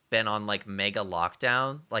like been on like mega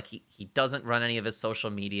lockdown. Like he doesn't run any of his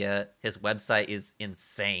social media. His website is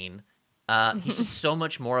insane. He's just so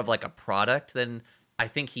much more of like a product than I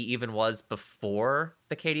think he even was before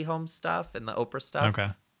the Katie Holmes stuff and the Oprah stuff.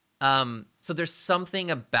 Okay. So there's something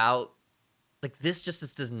about like this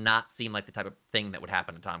just does not seem like the type of thing that would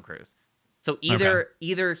happen to Tom Cruise. So either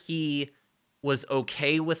he was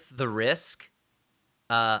okay with the risk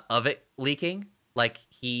of it leaking, like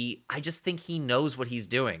I just think he knows what he's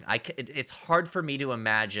doing. It's hard for me to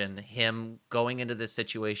imagine him going into this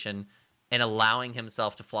situation and allowing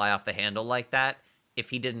himself to fly off the handle like that if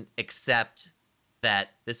he didn't accept that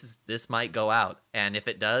this might go out, and if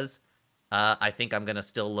it does, I think I'm gonna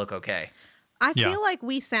still look okay. I feel like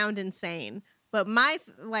we sound insane, but my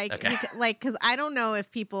because I don't know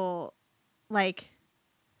if people like,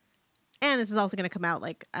 and this is also gonna come out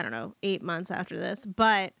like I don't know 8 months after this,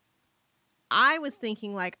 but I was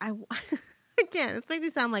thinking like again, this makes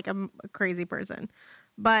me sound like I'm a crazy person,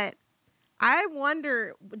 but I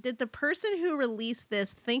wonder, did the person who released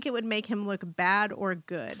this think it would make him look bad or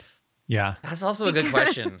good? Yeah. That's also a good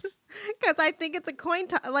question. Because I think it's a coin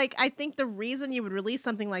like, I think the reason you would release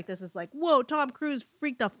something like this is like, whoa, Tom Cruise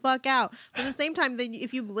freaked the fuck out. But at the same time, then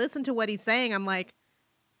if you listen to what he's saying, I'm like,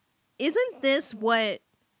 isn't this what...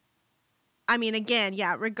 I mean, again,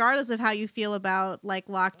 yeah, regardless of how you feel about like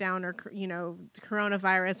lockdown or, you know,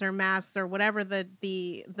 coronavirus or masks or whatever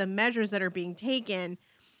the measures that are being taken,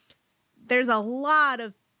 there's a lot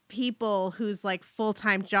of people whose like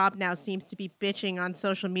full-time job now seems to be bitching on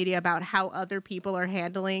social media about how other people are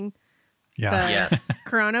handling the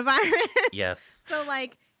coronavirus. Yes. So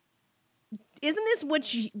like, isn't this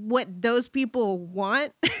what those people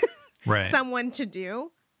want someone to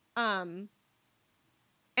do?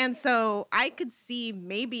 And so I could see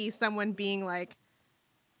maybe someone being like,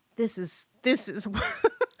 this is this is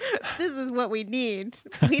what we need.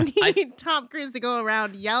 We need Tom Cruise to go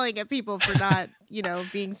around yelling at people for not, you know,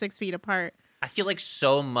 being 6 feet apart. I feel like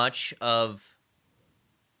so much of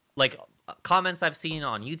like comments I've seen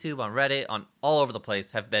on YouTube, on Reddit, on all over the place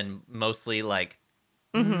have been mostly like,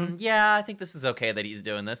 yeah, I think this is okay that he's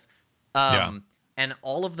doing this. And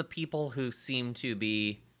all of the people who seem to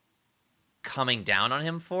be coming down on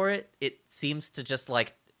him for it, it seems to just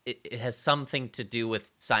like, it has something to do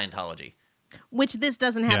with Scientology. Which this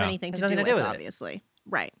doesn't have anything to do with, obviously.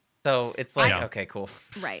 Right. So it's like, okay, cool.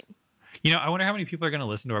 Right. You know, I wonder how many people are going to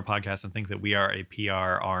listen to our podcast and think that we are a PR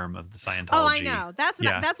arm of the Scientology. Oh, I know. That's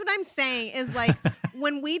what I'm saying is like,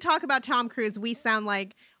 when we talk about Tom Cruise, we sound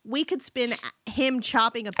like we could spin him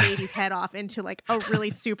chopping a baby's head off into like a really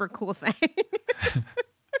super cool thing.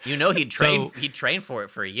 You know, he'd train for it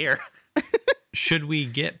for a year. Should we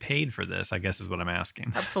get paid for this? I guess is what I'm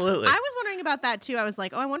asking. Absolutely. I was wondering about that too. I was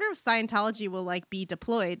like, oh, I wonder if Scientology will like be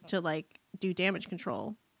deployed to like do damage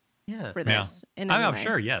control. For this, I'm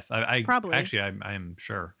sure. Yes, I probably. Actually, I'm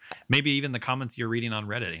sure. Maybe even the comments you're reading on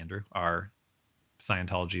Reddit, Andrew, are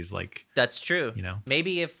Scientology's like. That's true. You know,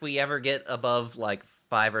 maybe if we ever get above like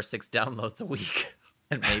 5 or 6 downloads a week,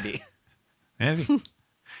 and maybe.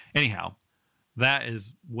 Anyhow. That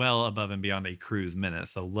is well above and beyond a cruise minute.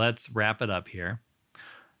 So let's wrap it up here.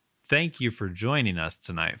 Thank you for joining us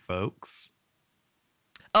tonight, folks.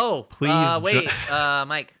 Oh, please wait,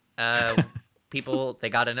 Mike. People, they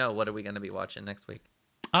got to know, what are we going to be watching next week?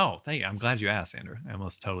 Oh, thank you. I'm glad you asked, Andrew. I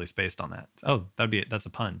almost totally spaced on that. Oh, that's a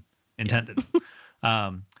pun intended.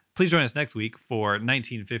 Please join us next week for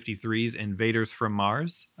 1953's Invaders from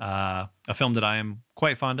Mars, a film that I am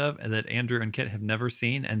quite fond of and that Andrew and Kit have never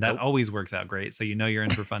seen, and that always works out great. So you know you're in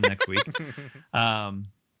for fun next week.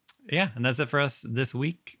 Yeah, and that's it for us this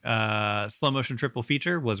week. Slow Motion Triple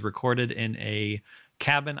Feature was recorded in a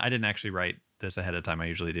cabin. I didn't actually write this ahead of time. I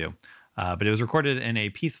usually do. But it was recorded in a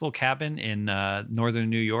peaceful cabin in northern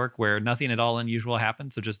New York where nothing at all unusual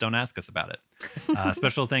happened, so just don't ask us about it.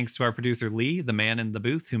 Special thanks to our producer, Lee, the man in the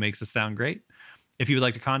booth who makes us sound great. If you would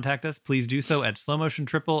like to contact us, please do so at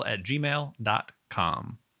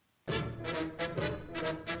slowmotiontriple@gmail.com.